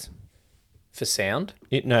awards. For sound?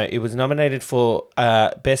 It was nominated for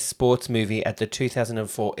Best Sports Movie at the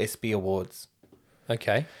 2004 ESPY Awards.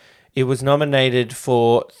 Okay. It was nominated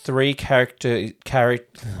for 3 categories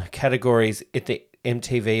at the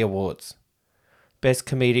MTV Awards. Best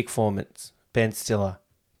Comedic Performance, Ben Stiller.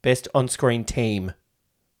 Best On-Screen Team,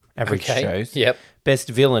 average shows. Yep. Best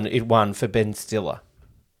Villain, it won for Ben Stiller.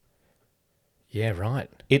 Yeah, right.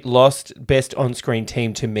 It lost Best On-Screen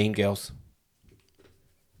Team to Mean Girls.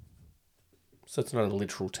 So it's not a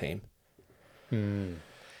literal team. It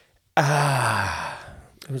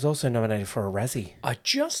was also nominated for a Razzie. I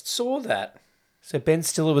just saw that. So Ben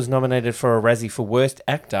Stiller was nominated for a Razzie for Worst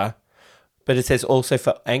Actor, but it says also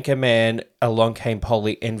for Anchorman, Along Came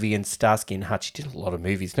Polly, Envy, and Starsky and Hutch. He did a lot of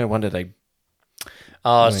movies. No wonder they...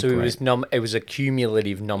 Oh, so it was a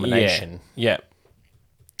cumulative nomination. Yeah.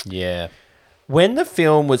 Yeah. When the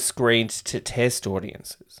film was screened to test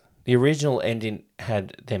audiences, the original ending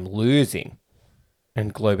had them losing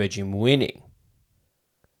and Globo Gym winning.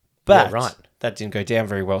 But that didn't go down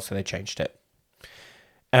very well, so they changed it.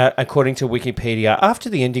 According to Wikipedia, after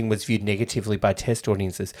the ending was viewed negatively by test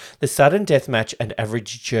audiences, the sudden death match and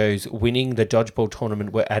Average Joe's winning the Dodgeball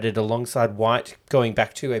tournament were added alongside White going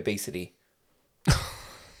back to obesity.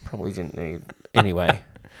 Probably didn't need... Anyway.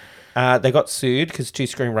 They got sued because 2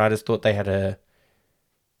 screenwriters thought they had a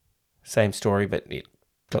same story, but it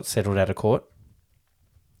got settled out of court.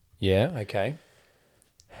 Yeah, okay.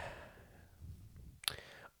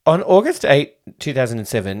 On August 8,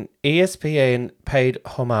 2007, ESPN paid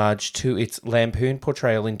homage to its lampoon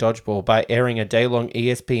portrayal in Dodgeball by airing a day-long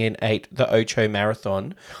ESPN 8 The Ocho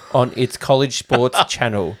Marathon on its college sports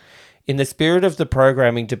channel. In the spirit of the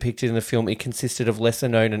programming depicted in the film, it consisted of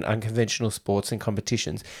lesser-known and unconventional sports and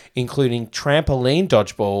competitions, including trampoline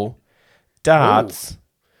dodgeball, darts,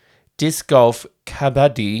 disc golf,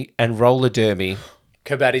 kabaddi, and roller derby.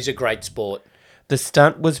 Kabaddi's a great sport. The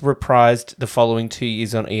stunt was reprised the following 2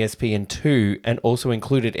 years on ESPN2 and also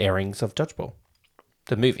included airings of Dodgeball,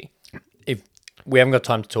 the movie. If we haven't got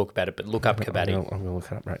time to talk about it, but look up Kabaddi. I'm going to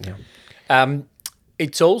look it up right now.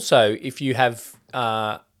 It's also, if you have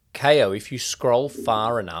KO, if you scroll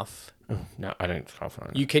far enough... No, I don't scroll far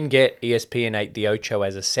enough. You can get ESPN 8 The Ocho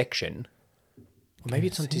as a section. Or maybe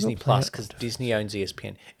it's on Disney Plus because Disney owns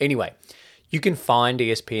ESPN. Anyway, you can find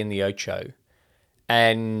ESPN The Ocho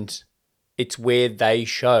and... It's where they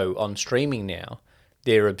show on streaming now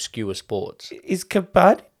their obscure sports. Is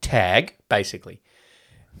kabaddi tag? Basically.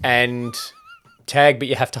 And tag, but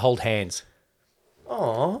you have to hold hands.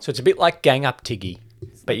 Oh. So it's a bit like Gang Up Tiggy,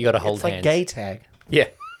 but you got to hold hands. It's like gay tag. Yeah.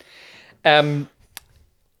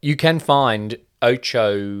 You can find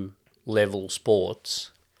Ocho level sports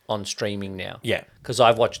on streaming now. Yeah. Because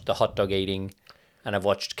I've watched the hot dog eating and I've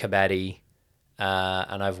watched kabaddi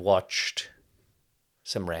and I've watched...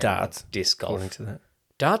 some random darts, disc golf. According to that.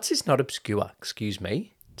 Darts is not obscure, excuse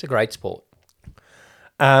me. It's a great sport.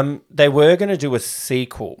 They were going to do a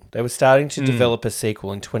sequel. They were starting to develop a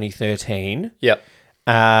sequel in 2013. Yep.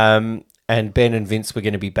 And Ben and Vince were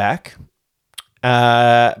going to be back.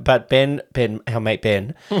 But Ben, our mate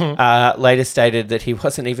Ben, later stated that he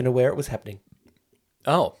wasn't even aware it was happening.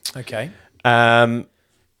 Oh, okay.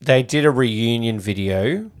 They did a reunion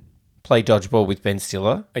video, play dodgeball with Ben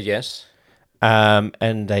Stiller, Yes.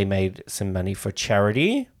 and they made some money for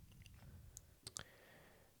charity.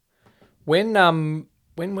 When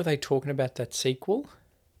were they talking about that sequel?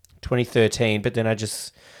 2013, but then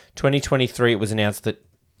 2023 it was announced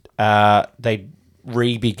that they'd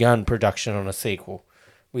re-begun production on a sequel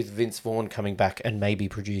with Vince Vaughn coming back and maybe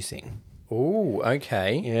producing. Oh,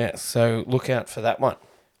 okay. Yeah, so look out for that one.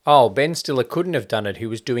 Oh, Ben Stiller couldn't have done it. He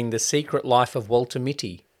was doing The Secret Life of Walter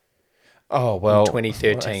Mitty. Oh, well,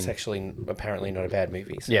 2013. Well, it's actually apparently not a bad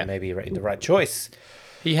movie, so Yeah. maybe the right choice.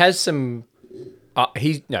 He has some...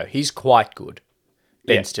 he's quite good,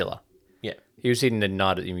 Ben Stiller. Yeah. He was in The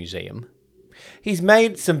Night at the Museum. He's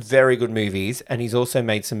made some very good movies, and he's also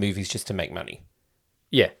made some movies just to make money.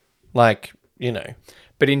 Yeah. Like, you know.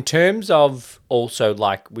 But in terms of also,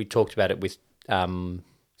 like we talked about it with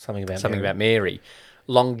Something About Mary,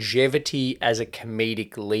 longevity as a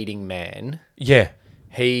comedic leading man, Yeah.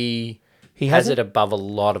 he has hasn't- it above a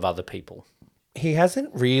lot of other people. He hasn't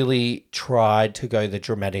really tried to go the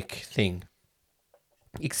dramatic thing.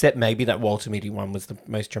 Except maybe that Walter Mitty one was the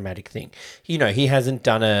most dramatic thing. You know, he hasn't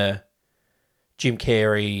done a Jim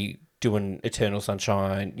Carrey doing Eternal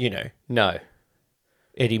Sunshine, you know. No.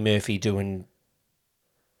 Eddie Murphy doing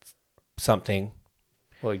something.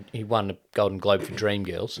 Well, he won a Golden Globe for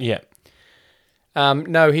Dreamgirls. Yeah.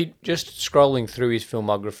 No, he just scrolling through his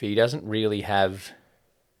filmography, he doesn't really have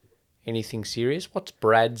anything serious. What's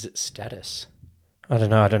Brad's status? I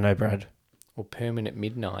don't know, Brad. Or Permanent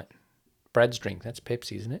Midnight? Brad's drink, that's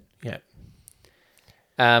Pepsi, isn't it? Yeah.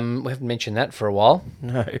 We haven't mentioned that for a while.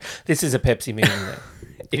 No. This is a Pepsi movie though.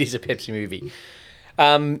 It is a Pepsi movie.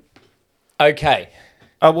 Okay.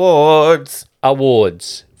 Awards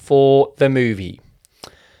For the movie.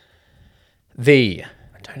 The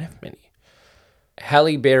I don't have many.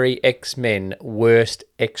 Halle Berry X-Men Worst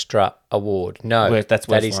Extra Award. No, That's that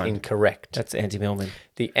worst is line. incorrect. That's Andy Millman.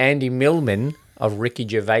 The Andy Millman of Ricky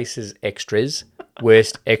Gervais's Extras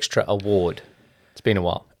Worst Extra Award. It's been a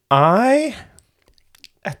while.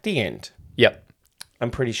 At the end, Yep.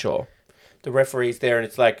 I'm pretty sure, the referee's there and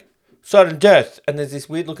it's like, sudden death, and there's this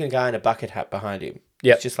weird looking guy in a bucket hat behind him.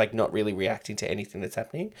 Yep. He's just like not really reacting to anything that's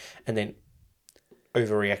happening, and then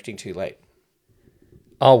overreacting too late.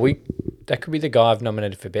 Oh, that could be the guy I've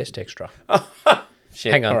nominated for Best Extra.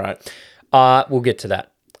 Shit. Hang on. All right. We'll get to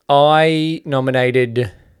that. I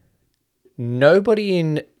nominated nobody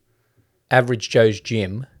in Average Joe's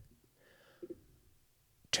gym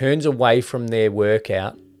turns away from their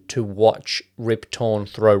workout to watch Rip Torn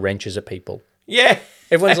throw wrenches at people. Yeah.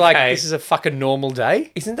 Everyone's like, Okay. this is a fucking normal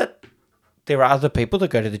day. Isn't that there are other people that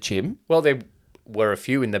go to the gym? Well, there were a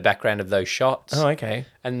few in the background of those shots. Oh, okay.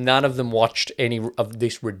 And none of them watched any of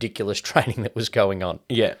this ridiculous training that was going on.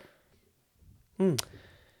 Yeah.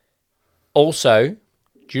 Also,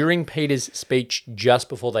 during Peter's speech just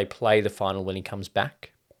before they play the final when he comes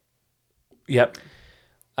back, Yep.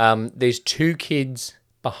 there's two kids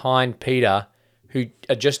behind Peter who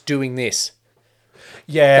are just doing this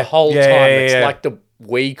Yeah. the whole time. It's like the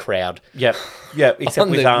Wii crowd Yep. Yep. Except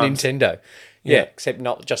on with the arms. Nintendo. Yeah, except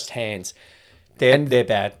not just hands. They're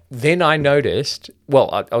bad. Then I noticed,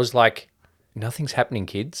 I was like, nothing's happening,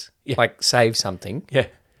 kids. Like, save something. Yeah.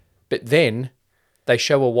 But then they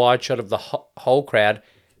show a wide shot of the whole crowd.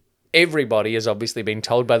 Everybody has obviously been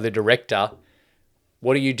told by the director,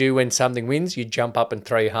 what do you do when something wins? You jump up and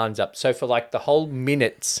throw your hands up. So for like the whole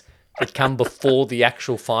minutes that come before the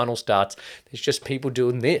actual final starts, there's just people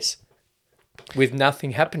doing this with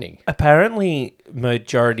nothing happening. Apparently,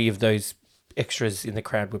 majority of those extras in the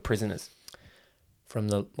crowd were prisoners. From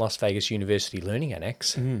the Las Vegas University Learning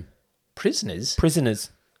Annex. Prisoners? Prisoners.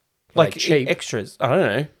 Are Like they cheap? extras. I don't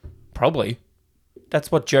know. Probably. That's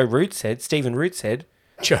what Joe Root said. Stephen Root said.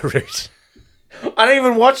 Joe Root. I don't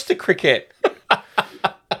even watch the cricket.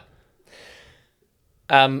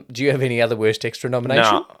 Do you have any other worst extra nomination?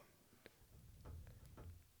 No.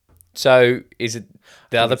 So is it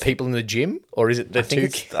the other people in the gym, or is it the I think two?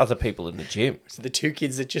 it's other people in the gym. Is it the two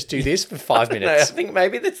kids that just do this for 5 No, I minutes? think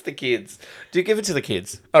maybe that's the kids. Do give it to the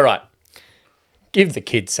kids. All right, give the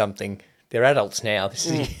kids something. They're adults now. This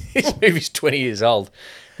movie's 20 years old.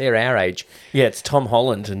 They're our age. Yeah, it's Tom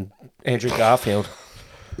Holland and Andrew Garfield.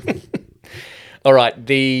 All right,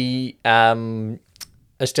 the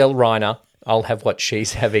Estelle Reiner. I'll have what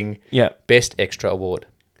she's having. Yeah. Best extra award.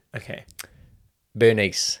 Okay.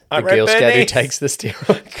 Bernice, the I wrote Girl Scout who Bernice. takes the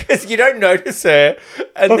steroid. Because you don't notice her,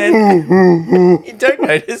 and then you don't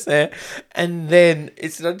notice her, and then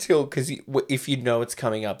it's not until because if you know it's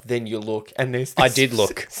coming up, then you look, and there's this I did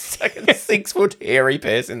look. second 6-foot hairy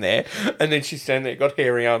person there, and then she's standing there, got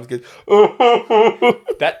hairy arms, goes,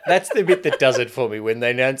 That's the bit that does it for me when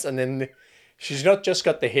they announce, and then she's not just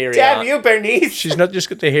got the hairy "Damn arms. you, Bernice!" She's not just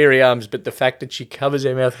got the hairy arms, but the fact that she covers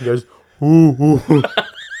her mouth and goes, ooh, ooh.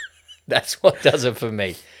 That's what does it for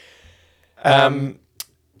me.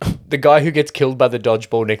 The guy who gets killed by the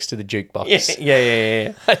dodgeball next to the jukebox.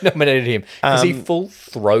 Yeah. I nominated him because he full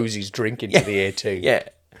throws his drink into the air too. Yeah.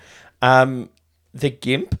 The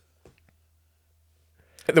gimp.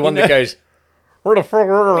 The one that goes,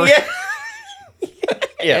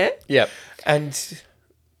 Yeah. yeah. And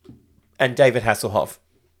David Hasselhoff.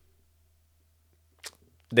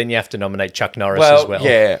 Then you have to nominate Chuck Norris as well.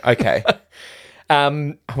 Yeah, okay. I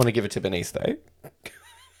I want to give it to Bernice, though.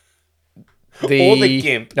 Or the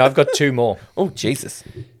gimp. No, I've got two more. Oh, Jesus.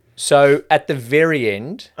 So at the very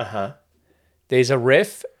end, Uh-huh. there's a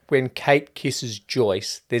ref when Kate kisses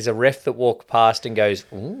Joyce. There's a ref that walked past and goes,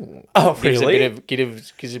 "Ooh." Oh, Gives really?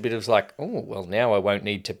 gives a bit of like, "Oh, well, now I won't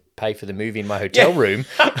need to pay for the movie in my hotel room."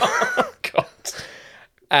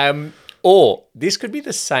 God. Or this could be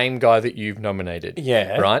the same guy that you've nominated.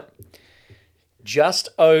 Yeah. Right? Just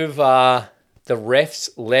over the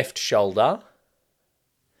ref's left shoulder,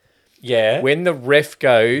 Yeah. when the ref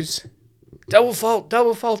goes, double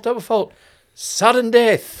fault, sudden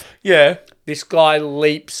death. Yeah. This guy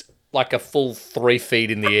leaps like a full 3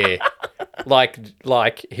 feet in the air.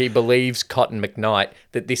 like he believes Cotton McKnight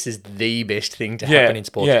that this is the best thing to happen in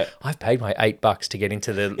sports. yeah. I've paid my $8 to get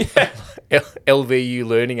into the LVU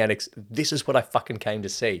Learning Annex. This is what I fucking came to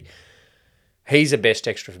see. He's the best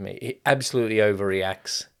extra for me. He absolutely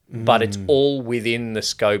overreacts, but it's all within the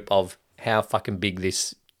scope of how fucking big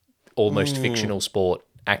this almost fictional sport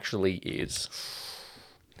actually is.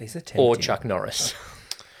 These are tempting. Or Chuck Norris.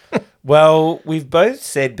 Well, we've both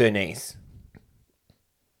said Bernice.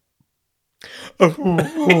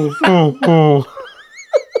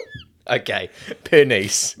 Okay,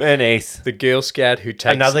 Bernice, Bernice. the Girl Scout who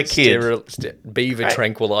takes Another kid. beaver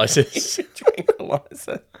tranquilizers.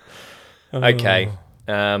 Tranquilizer. Okay,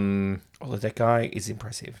 Well, that guy is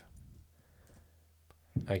impressive.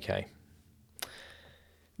 okay.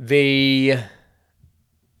 The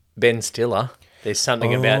Ben Stiller. There's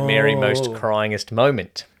something about Mary Most Cryingest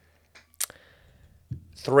Moment.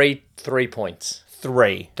 Three points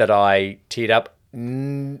 3. that I teared up.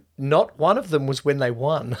 Not one of them was when they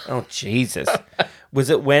won. Oh, Jesus. Was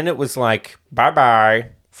it when it was like, bye-bye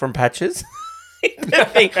from Patches?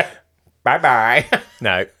 Bye-bye.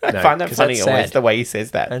 No, I find that 'cause funny that's always, sad. the way he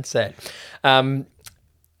says that. That's sad.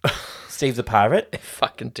 Steve the Pirate.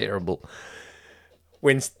 Fucking terrible.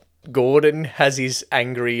 When Gordon has his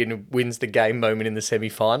angry and wins the game moment in the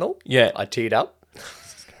semi-final, Yeah. I teared up.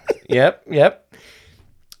 Yep.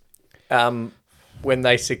 When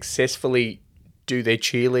they successfully do their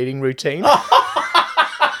cheerleading routine.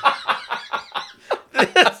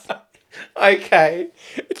 Okay.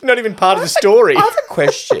 It's not even part of the story. I have a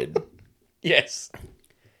question. Yes.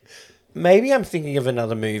 Maybe I'm thinking of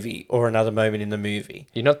another movie or another moment in the movie.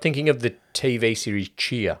 You're not thinking of the TV series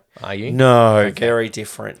Cheer, are you? No, very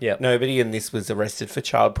different. Yep. Nobody in this was arrested for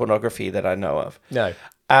child pornography that I know of. No.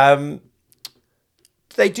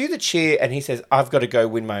 They do the cheer and he says, I've got to go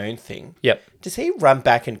win my own thing. Yep. Does he run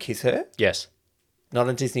back and kiss her? Yes. Not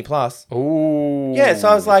on Disney Plus. Ooh. Yeah, so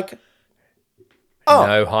I was like, oh,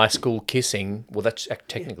 No high school kissing. Well, that's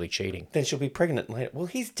technically cheating. then she'll be pregnant later. Well,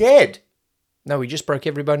 he's dead. No, he just broke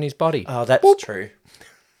every bone in his body. Oh, that's Boop. true.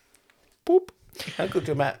 Boop. How good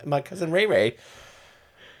to my cousin Riri.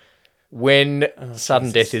 When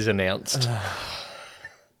sudden death is announced.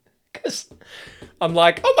 Because I'm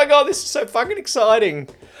like, oh my God, this is so fucking exciting.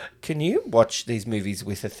 Can you watch these movies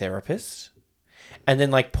with a therapist and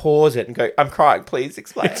then like pause it and go, I'm crying, please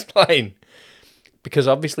explain. Explain. Because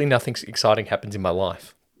obviously nothing exciting happens in my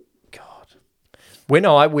life. God. When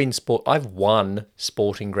I win sport, I've won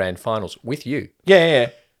sporting grand finals with you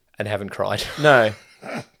Yeah. and haven't cried. No.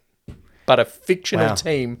 But a fictional Wow.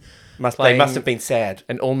 team They playing must have been sad.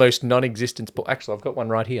 an almost non-existent sport. Actually, I've got one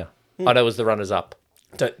right here. Oh, that was the runners-up.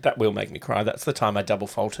 That will make me cry. That's the time I double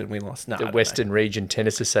faulted and we lost. No, I The don't Western Region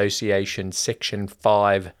Tennis Association Section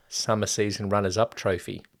 5 Summer Season Runners-Up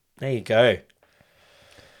Trophy. know. There you go.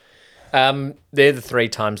 They're the 3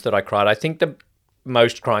 times that I cried. I think the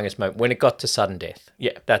most cryingest moment, when it got to sudden death.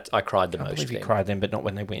 Yeah. That I cried the I most believe you then. cried then, but not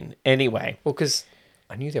when they win. Anyway. Well, because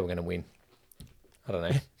I knew they were going to win. I don't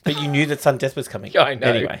know. But you knew that sudden death was coming. Yeah, I know.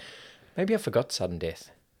 Anyway. Maybe I forgot sudden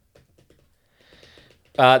death.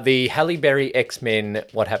 The Halle Berry X-Men,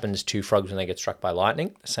 What Happens to Frogs When They Get Struck by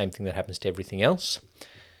Lightning. Same thing that happens to everything else.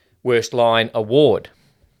 Worst line award.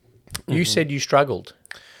 You said you struggled.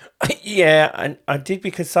 Yeah, I did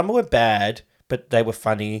because some were bad, but they were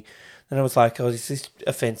funny. And I was like, oh, is this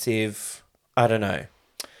offensive? I don't know.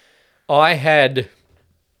 I had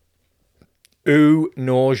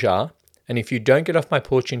nausea, and if you don't get off my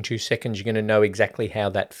porch in 2 seconds, you're going to know exactly how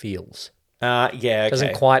that feels. Yeah, okay.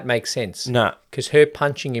 Doesn't quite make sense. No. Because her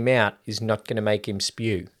punching him out is not going to make him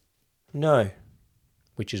spew, No.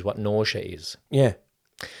 which is what nausea is. Yeah.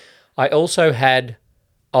 I also had,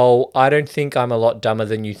 I don't think I'm a lot dumber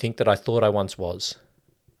than you think that I thought I once was.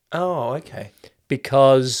 Oh, okay.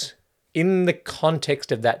 Because in the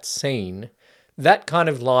context of that scene, that kind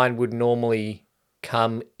of line would normally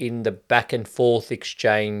come in the back and forth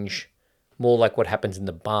exchange, more like what happens in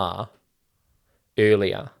the bar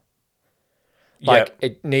earlier. Like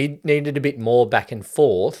it needed a bit more back and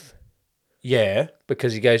forth. Yeah.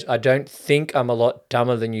 Because he goes, I don't think I'm a lot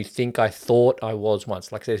dumber than you think I thought I was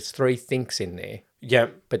once. Like there's 3 thinks in there. Yeah.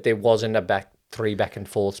 But there wasn't a 3 back and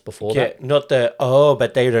forths before that. Yeah, not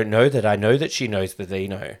but they don't know that I know that she knows that they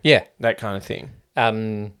know. Yeah. That kind of thing.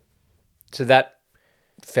 So that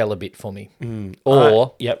fell a bit for me.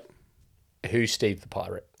 Or yep. who's Steve the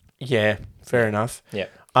Pirate? Yeah, fair enough. Yeah.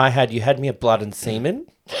 You had me at blood and semen.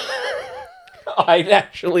 I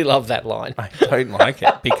actually love that line. I don't like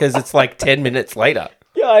it because it's like 10 minutes later.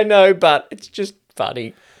 Yeah, I know, but it's just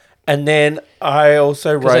funny. And then I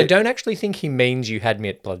also Because I wrote... don't actually think he means you had me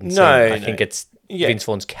at blood and No, semen. I no. think it's Vince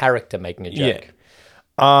Vaughn's character making a joke. Yeah.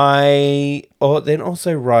 I then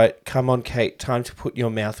also write, come on, Kate, time to put your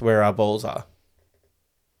mouth where our balls are.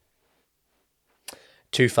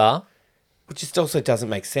 Too far? Which just also doesn't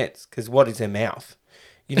make sense because what is her mouth?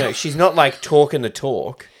 You know, she's not like talking the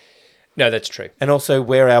talk. No, that's true. And also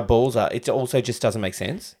where our balls are, it also just doesn't make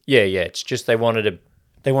sense. Yeah. It's just they wanted a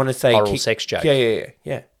They want to say... oral sex joke.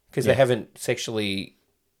 Yeah. Because they haven't sexually...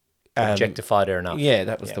 Objectified her enough. Yeah,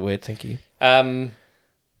 that was the word. Thank you. That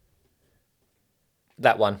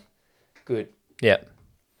one. Good. Yeah.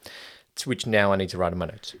 It's which now I need to write in my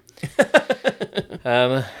notes.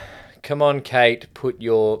 Come on, Kate, put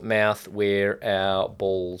your mouth where our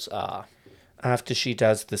balls are. After she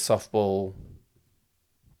does the softball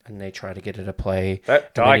and they try to get her to play.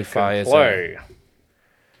 That and then he I fires can play.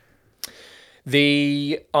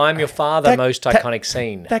 The I'm Your Father most iconic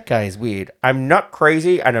scene. That guy is weird. I'm not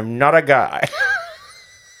crazy and I'm not a guy.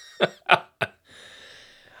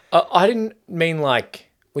 I didn't mean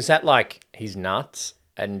like, was that like he's nuts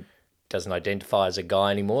and doesn't identify as a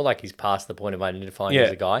guy anymore? Like he's past the point of identifying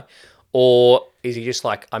as a guy? Or is he just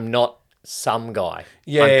like, I'm not some guy?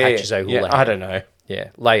 I'm Patches O'Houlihan. I don't know. Yeah,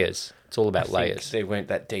 layers. It's all about I layers. think they weren't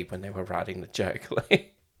that deep when they were writing the joke.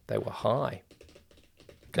 They were high.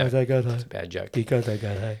 It's a Bad joke.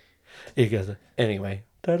 Anyway.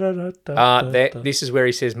 This is where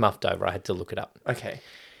he says muffed over. I had to look it up. Okay.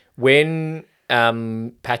 When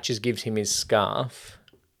Patches gives him his scarf,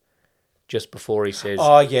 just before he says,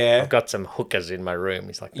 Oh, yeah. I've got some hookers in my room.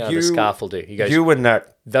 He's like, no, the scarf will do. He goes, You and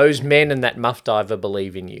that. those men and that muff diver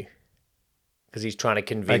believe in you. Because he's trying to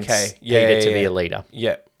convince Peter to be a leader.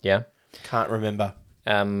 Yeah. Yeah? Can't remember.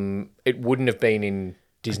 It wouldn't have been in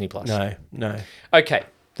Disney+. No. Okay,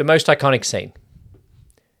 the most iconic scene.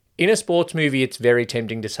 In a sports movie, it's very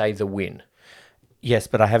tempting to say the win. Yes,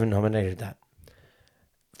 but I haven't nominated that.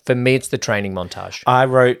 For me, it's the training montage. I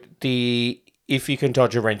wrote if you can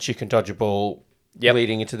dodge a wrench, you can dodge a ball,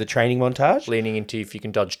 leading into the training montage. Leaning into if you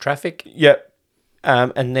can dodge traffic. Yep.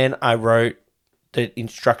 And then I wrote the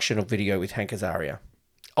instructional video with Hank Azaria.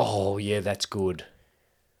 Oh, yeah, that's good.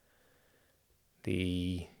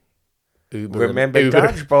 The Remember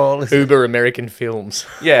Dodgeball. Uber American films.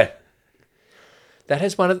 Yeah. That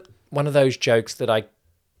has one of those jokes that I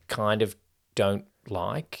kind of don't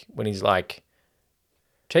like when he's like,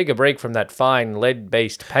 take a break from that fine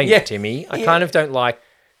lead-based paint, Timmy. I kind of don't like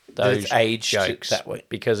those age jokes that way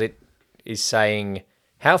because it is saying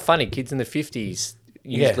how funny kids in the 50s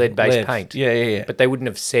used lead-based paint. Yeah. But they wouldn't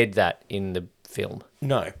have said that in the film.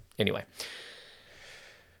 No. Anyway.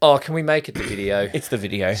 Oh, can we make it the video? It's the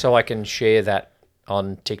video. So I can share that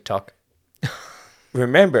on TikTok.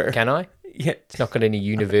 Remember. Can I? Yeah. It's not got any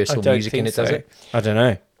universal music in it, does it? I don't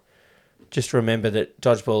know. Just remember that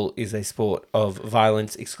dodgeball is a sport of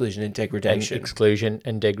violence, exclusion, and degradation. Exclusion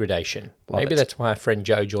and degradation. Maybe that's why our friend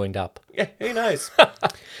Joe joined up. Yeah, who knows?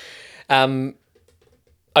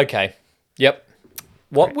 Okay. Yep.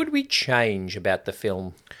 What would we change about the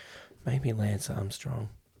film? Maybe Lance Armstrong.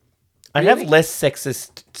 I'd have less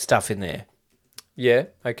sexist stuff in there. Yeah,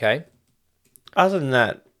 okay. Other than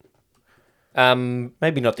that,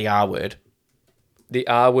 Maybe not the R word. The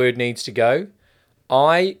R word needs to go.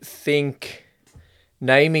 I think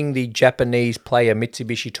naming the Japanese player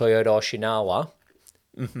Mitsubishi Toyota Oshinawa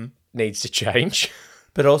needs to change.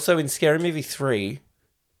 But also in Scary Movie 3,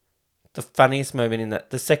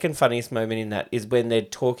 the second funniest moment in that is when they're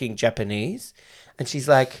talking Japanese and she's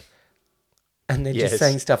like, and they're just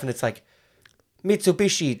saying stuff and it's like,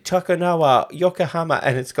 Mitsubishi, Tokunawa, Yokohama,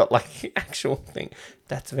 and it's got like the actual thing.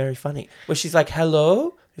 That's very funny. Where she's like,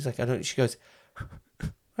 hello? He's like, I don't, she goes,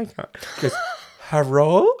 I can't. She goes,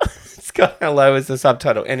 hello? It's got hello as the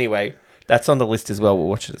subtitle. Anyway, that's on the list as well. We'll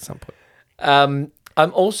watch it at some point.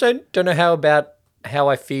 I'm also don't know how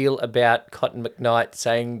I feel about Cotton McKnight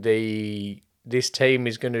saying this team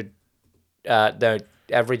is going to the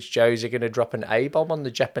average Joes are going to drop an A-bomb on the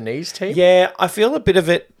Japanese team. Yeah, I feel a bit of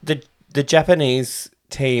it. The Japanese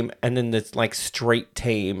team and then the like street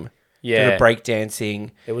team. Yeah, the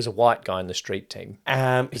breakdancing. There was a white guy in the street team.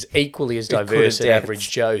 It was equally as diverse as average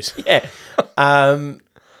Joes. Yeah,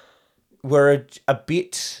 were a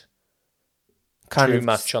bit kind too of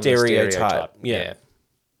much on stereotype. the stereotype.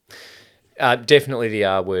 Yeah. Definitely the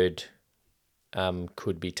R word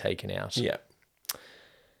could be taken out. Yeah.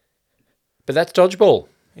 But that's Dodgeball.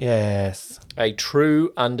 Yes. A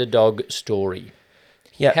true underdog story.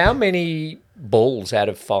 Yeah. How many balls out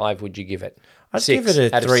of 5 would you give it? I'd 6 give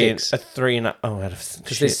it out a of 3 6. a 3 and a, oh, out of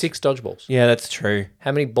Because there's 6 dodgeballs. Yeah, that's true.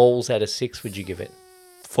 How many balls out of 6 would you give it?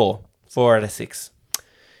 4 out of 6.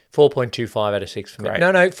 4.25 out of 6 for me. Great.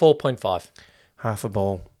 No, 4.5. Half a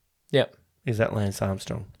ball. Yep. Is that Lance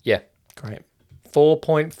Armstrong? Yeah. Great.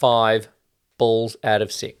 4.5 balls out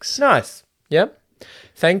of 6. Nice. Yep.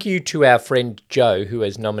 Thank you to our friend Joe who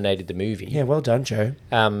has nominated the movie. Yeah, well done, Joe.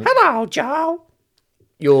 Hello, Joe.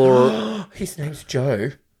 Your his name's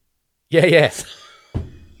Joe. Yeah.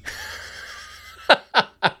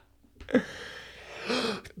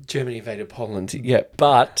 Germany invaded Poland. Yeah.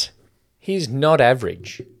 But he's not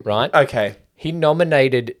average, right? Okay. He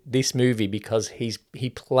nominated this movie because he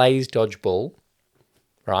plays dodgeball,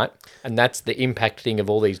 right? And that's the impact thing of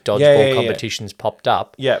all these dodgeball competitions popped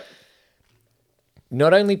up. Yeah.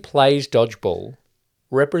 Not only plays dodgeball,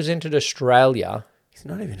 represented Australia. He's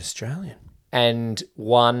not even Australian. And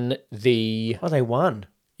won the... Oh, they won?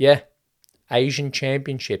 Yeah. Asian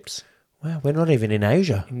Championships. Wow, we're not even in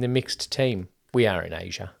Asia. In the mixed team. We are in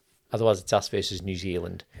Asia. Otherwise, it's us versus New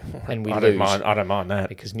Zealand. And we I lose. don't mind that.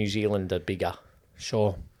 Because New Zealand are bigger.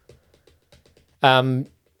 Sure.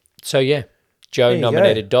 So, yeah. Joe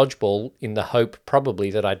nominated Dodgeball in the hope,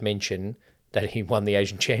 probably, that I'd mention that he won the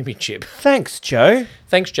Asian Championship. Thanks, Joe.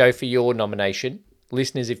 Thanks, Joe, for your nomination.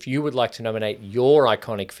 Listeners, if you would like to nominate your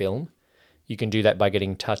iconic film, you can do that by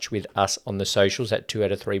getting in touch with us on the socials at 2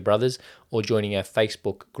 out of 3 Brothers or joining our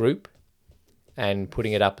Facebook group and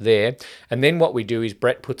putting it up there. And then what we do is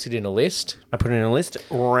Brett puts it in a list. I put it in a list.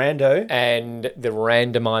 Rando. And the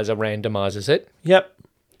randomizer randomizes it. Yep.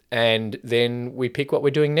 And then we pick what we're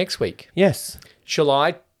doing next week. Yes. Shall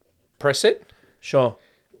I press it? Sure.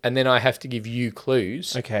 And then I have to give you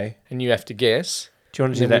clues. Okay. And you have to guess. Do you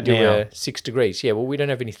want to do that now? 6 degrees. Yeah, well, we don't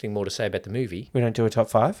have anything more to say about the movie. We don't do a top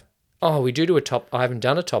 5? Oh, we do a top... I haven't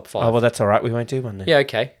done a top 5. Oh, well, that's all right. We won't do one then. Yeah,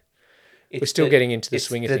 okay. We're still getting into the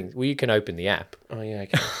swing of things. Well, you can open the app. Oh, yeah,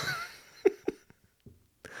 okay.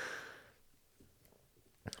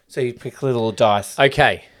 So you pick a little dice.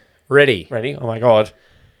 Okay. Ready? Ready? Oh, my God.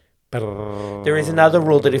 There is another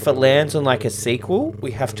rule that if it lands on like a sequel,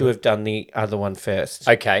 we have to have done the other one first.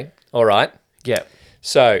 Okay. All right. Yeah.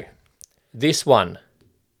 So, this one.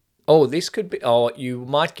 Oh, this could be... Oh, you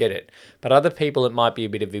might get it. But other people, it might be a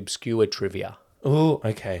bit of obscure trivia. Oh,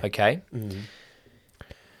 okay. Okay?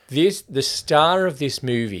 The star of this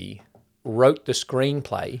movie wrote the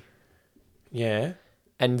screenplay. Yeah.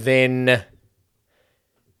 And then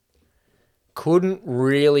couldn't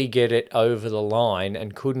really get it over the line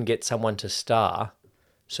and couldn't get someone to star.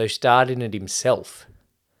 So starred in it himself.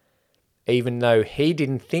 Even though he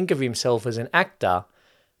didn't think of himself as an actor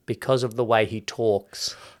because of the way he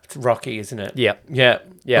talks. It's Rocky, isn't it? Yeah. Yeah.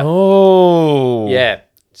 Yeah. Oh. Yeah.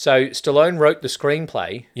 So Stallone wrote the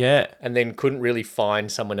screenplay. Yeah. And then couldn't really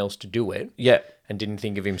find someone else to do it. Yeah. And didn't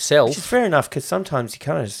think of himself. Which is fair enough because sometimes you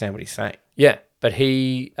can't understand what he's saying. Yeah. But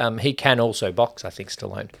he can also box, I think,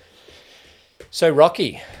 Stallone. So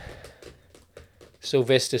Rocky.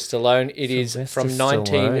 Sylvester Stallone. It is from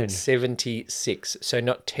 1976. So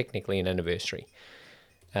not technically an anniversary.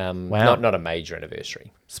 Wow. Not a major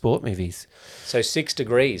anniversary. Sport movies. So 6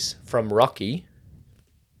 degrees from Rocky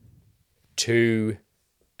to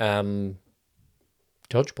Dodgeball.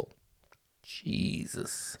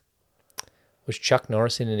 Jesus. Was Chuck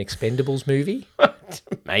Norris in an Expendables movie?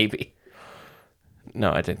 Maybe.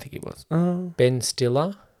 No, I don't think he was. Ben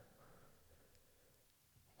Stiller.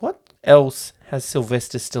 What else has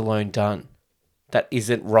Sylvester Stallone done that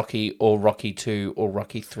isn't Rocky or Rocky 2 or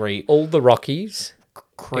Rocky 3? All the Rockies.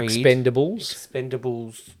 Creed.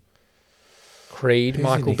 Expendables. Creed. Who's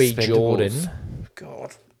Michael in B. Expendables? Jordan.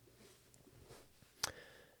 God.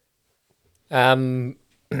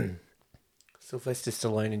 Sylvester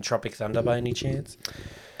Stallone in Tropic Thunder by any chance?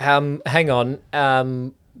 Hang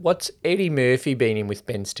on. What's Eddie Murphy been in with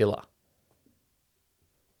Ben Stiller?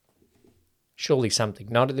 Surely something.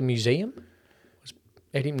 Night at the Museum?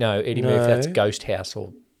 Eddie Murphy, that's Ghost House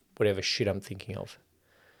or whatever shit I'm thinking of.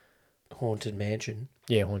 Haunted Mansion.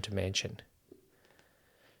 Yeah, Haunted Mansion.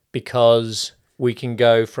 Because we can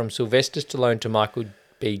go from Sylvester Stallone to Michael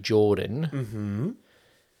B. Jordan.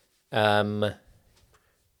 Mm-hmm.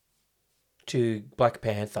 To Black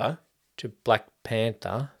Panther. To Black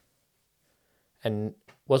Panther. And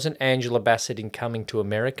wasn't Angela Bassett in Coming to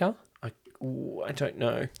America? I don't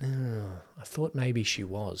know. I thought maybe she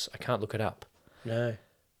was. I can't look it up. No.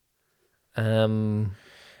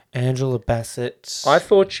 Angela Bassett. I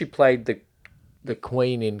thought she played the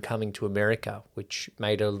Queen in Coming to America, which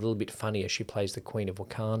made her a little bit funnier. She plays the Queen of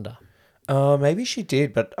Wakanda. Maybe she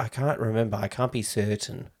did, but I can't remember. I can't be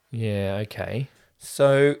certain. Yeah, okay.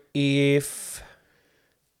 So if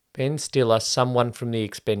Ben Stiller, someone from the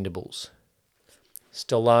Expendables.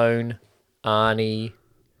 Stallone, Arnie.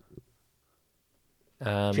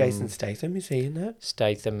 Jason Statham, is he in that?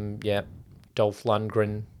 Statham, yeah. Dolph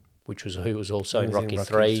Lundgren, who was also in Rocky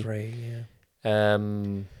 3. Yeah.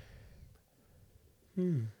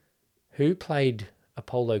 Who played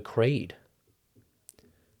Apollo Creed?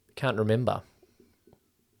 Can't remember.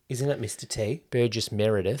 Isn't it Mr. T? Burgess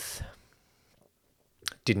Meredith.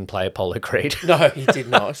 Didn't play Apollo Creed. No, he did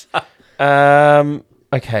not.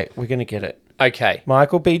 Okay, we're going to get it. Okay.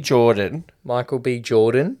 Michael B. Jordan. Michael B.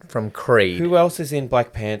 Jordan from Creed. Who else is in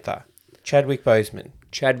Black Panther? Chadwick Boseman.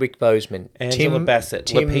 Angela Bassett.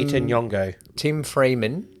 Lupita Nyong'o. Tim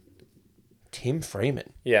Freeman. Tim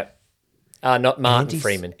Freeman. Yeah. Not Martin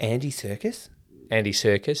Freeman. Andy Serkis. Andy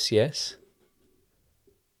Serkis, yes.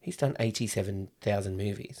 He's done 87,000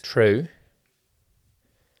 movies. True.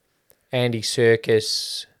 Andy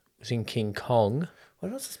Serkis was in King Kong.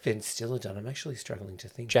 What else has Ben Stiller done? I'm actually struggling to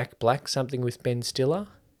think. Jack Black, something with Ben Stiller.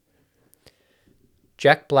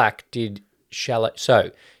 Jack Black did Shallow. So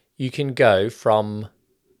you can go from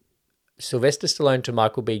Sylvester Stallone to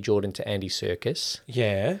Michael B. Jordan to Andy Serkis.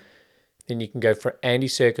 Yeah. Then you can go for Andy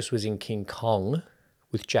Serkis was in King Kong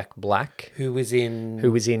with Jack Black. Who was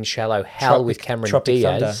in Shallow Hal with Cameron Tropic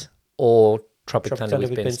Diaz. Thunder. Or Tropic Thunder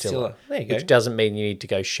with Ben Stiller. There you go. Which doesn't mean you need to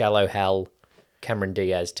go Shallow Hal, Cameron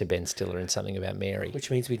Diaz to Ben Stiller in Something About Mary.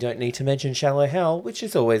 Which means we don't need to mention Shallow Hal, which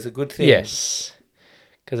is always a good thing. Yes.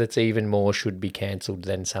 Because it's even more should be cancelled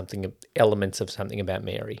than elements of Something About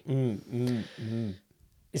Mary.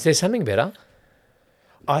 Is there something better?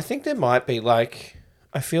 I think there might be.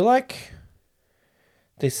 I feel like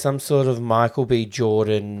there's some sort of Michael B.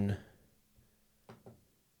 Jordan.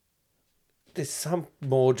 There's some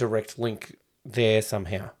more direct link there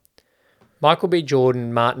somehow. Michael B.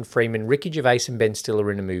 Jordan, Martin Freeman, Ricky Gervais and Ben Stiller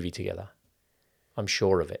are in a movie together. I'm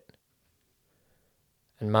sure of it.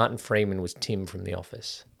 And Martin Freeman was Tim from The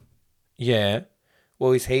Office. Yeah.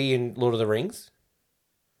 Well, is he in Lord of the Rings?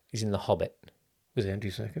 He's in The Hobbit. Was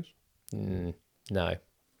Andy Serkis? No.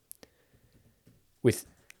 With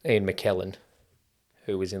Ian McKellen,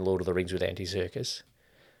 who was in Lord of the Rings with Andy Serkis.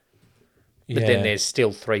 But then there's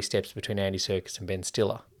still 3 steps between Andy Serkis and Ben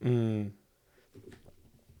Stiller.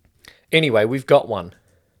 Anyway, we've got one.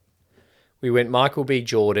 We went Michael B.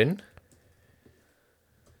 Jordan.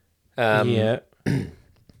 Angela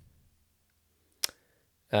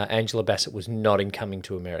Bassett was not in Coming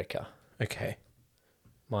to America. Okay.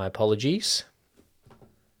 My apologies.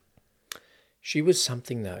 She was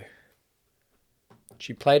something, though.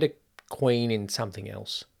 She played a queen in something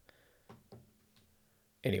else.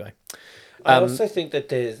 Anyway. I also think that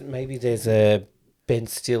there's a Ben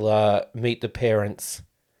Stiller, Meet the Parents,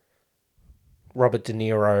 Robert De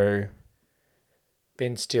Niro.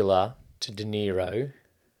 Ben Stiller to De Niro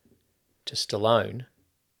to Stallone. I'm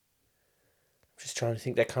just trying to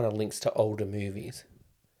think that kind of links to older movies.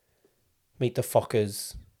 Meet the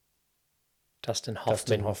Fockers. Dustin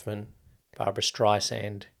Hoffman. Barbara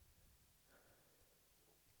Streisand.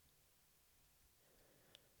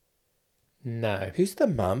 No. Who's the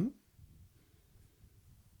mum?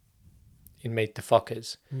 In Meet the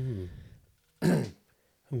Fockers.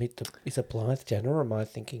 Is it Blythe Jenner, or am I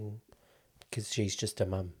thinking because she's just a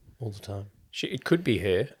mum all the time? It could be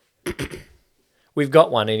her. We've got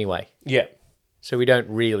one anyway. Yeah. So we don't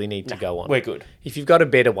really need to go on. We're good. If you've got a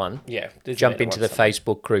better one, there's a jump better into one the somewhere.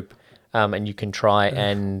 Facebook group and you can try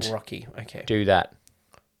and Rocky. Okay. do that.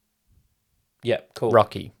 Yeah, cool.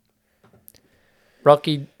 Rocky.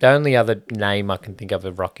 Rocky, the only other name I can think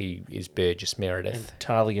of Rocky is Burgess Meredith.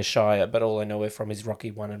 Talia Shire, but all I know her from is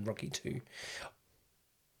Rocky 1 and Rocky 2.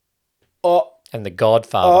 Oh, And The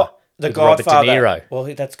Godfather. The with Robert Godfather. De Niro. Well,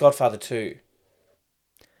 that's Godfather 2.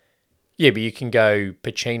 Yeah, but you can go,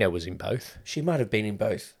 Pacino was in both. She might have been in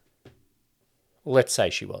both. Let's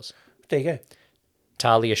say she was. There you go.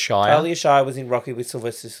 Talia Shire. Talia Shire was in Rocky with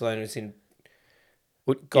Sylvester Stallone. Was in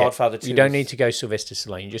Godfather 2. You don't need to go Sylvester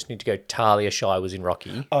Stallone. You just need to go Talia Shire was in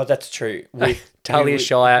Rocky. Oh, that's true. With Talia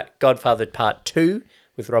Shire, Godfather Part 2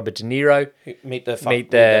 with Robert De Niro. Meet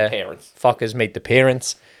the parents. Fuckers Meet the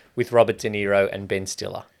Parents with Robert De Niro and Ben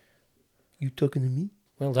Stiller. You talking to me?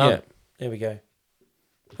 Well done. Yeah, there we go.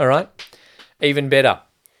 All right. Even better.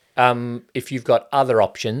 If you've got other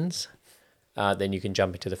options, then you can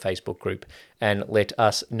jump into the Facebook group and let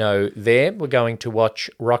us know there. We're going to watch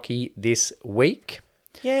Rocky this week.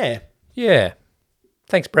 Yeah. Yeah.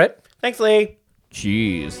 Thanks, Brett. Thanks, Lee.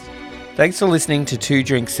 Cheers. Thanks for listening to Two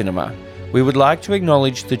Drink Cinema. We would like to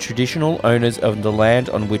acknowledge the traditional owners of the land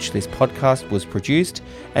on which this podcast was produced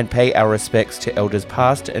and pay our respects to elders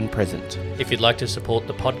past and present. If you'd like to support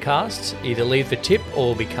the podcast, either leave a tip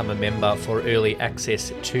or become a member for early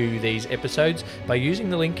access to these episodes by using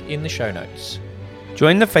the link in the show notes.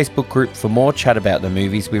 Join the Facebook group for more chat about the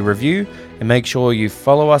movies we review and make sure you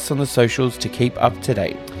follow us on the socials to keep up to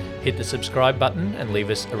date. Hit the subscribe button and leave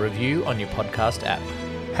us a review on your podcast app.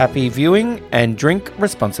 Happy viewing and drink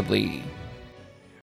responsibly.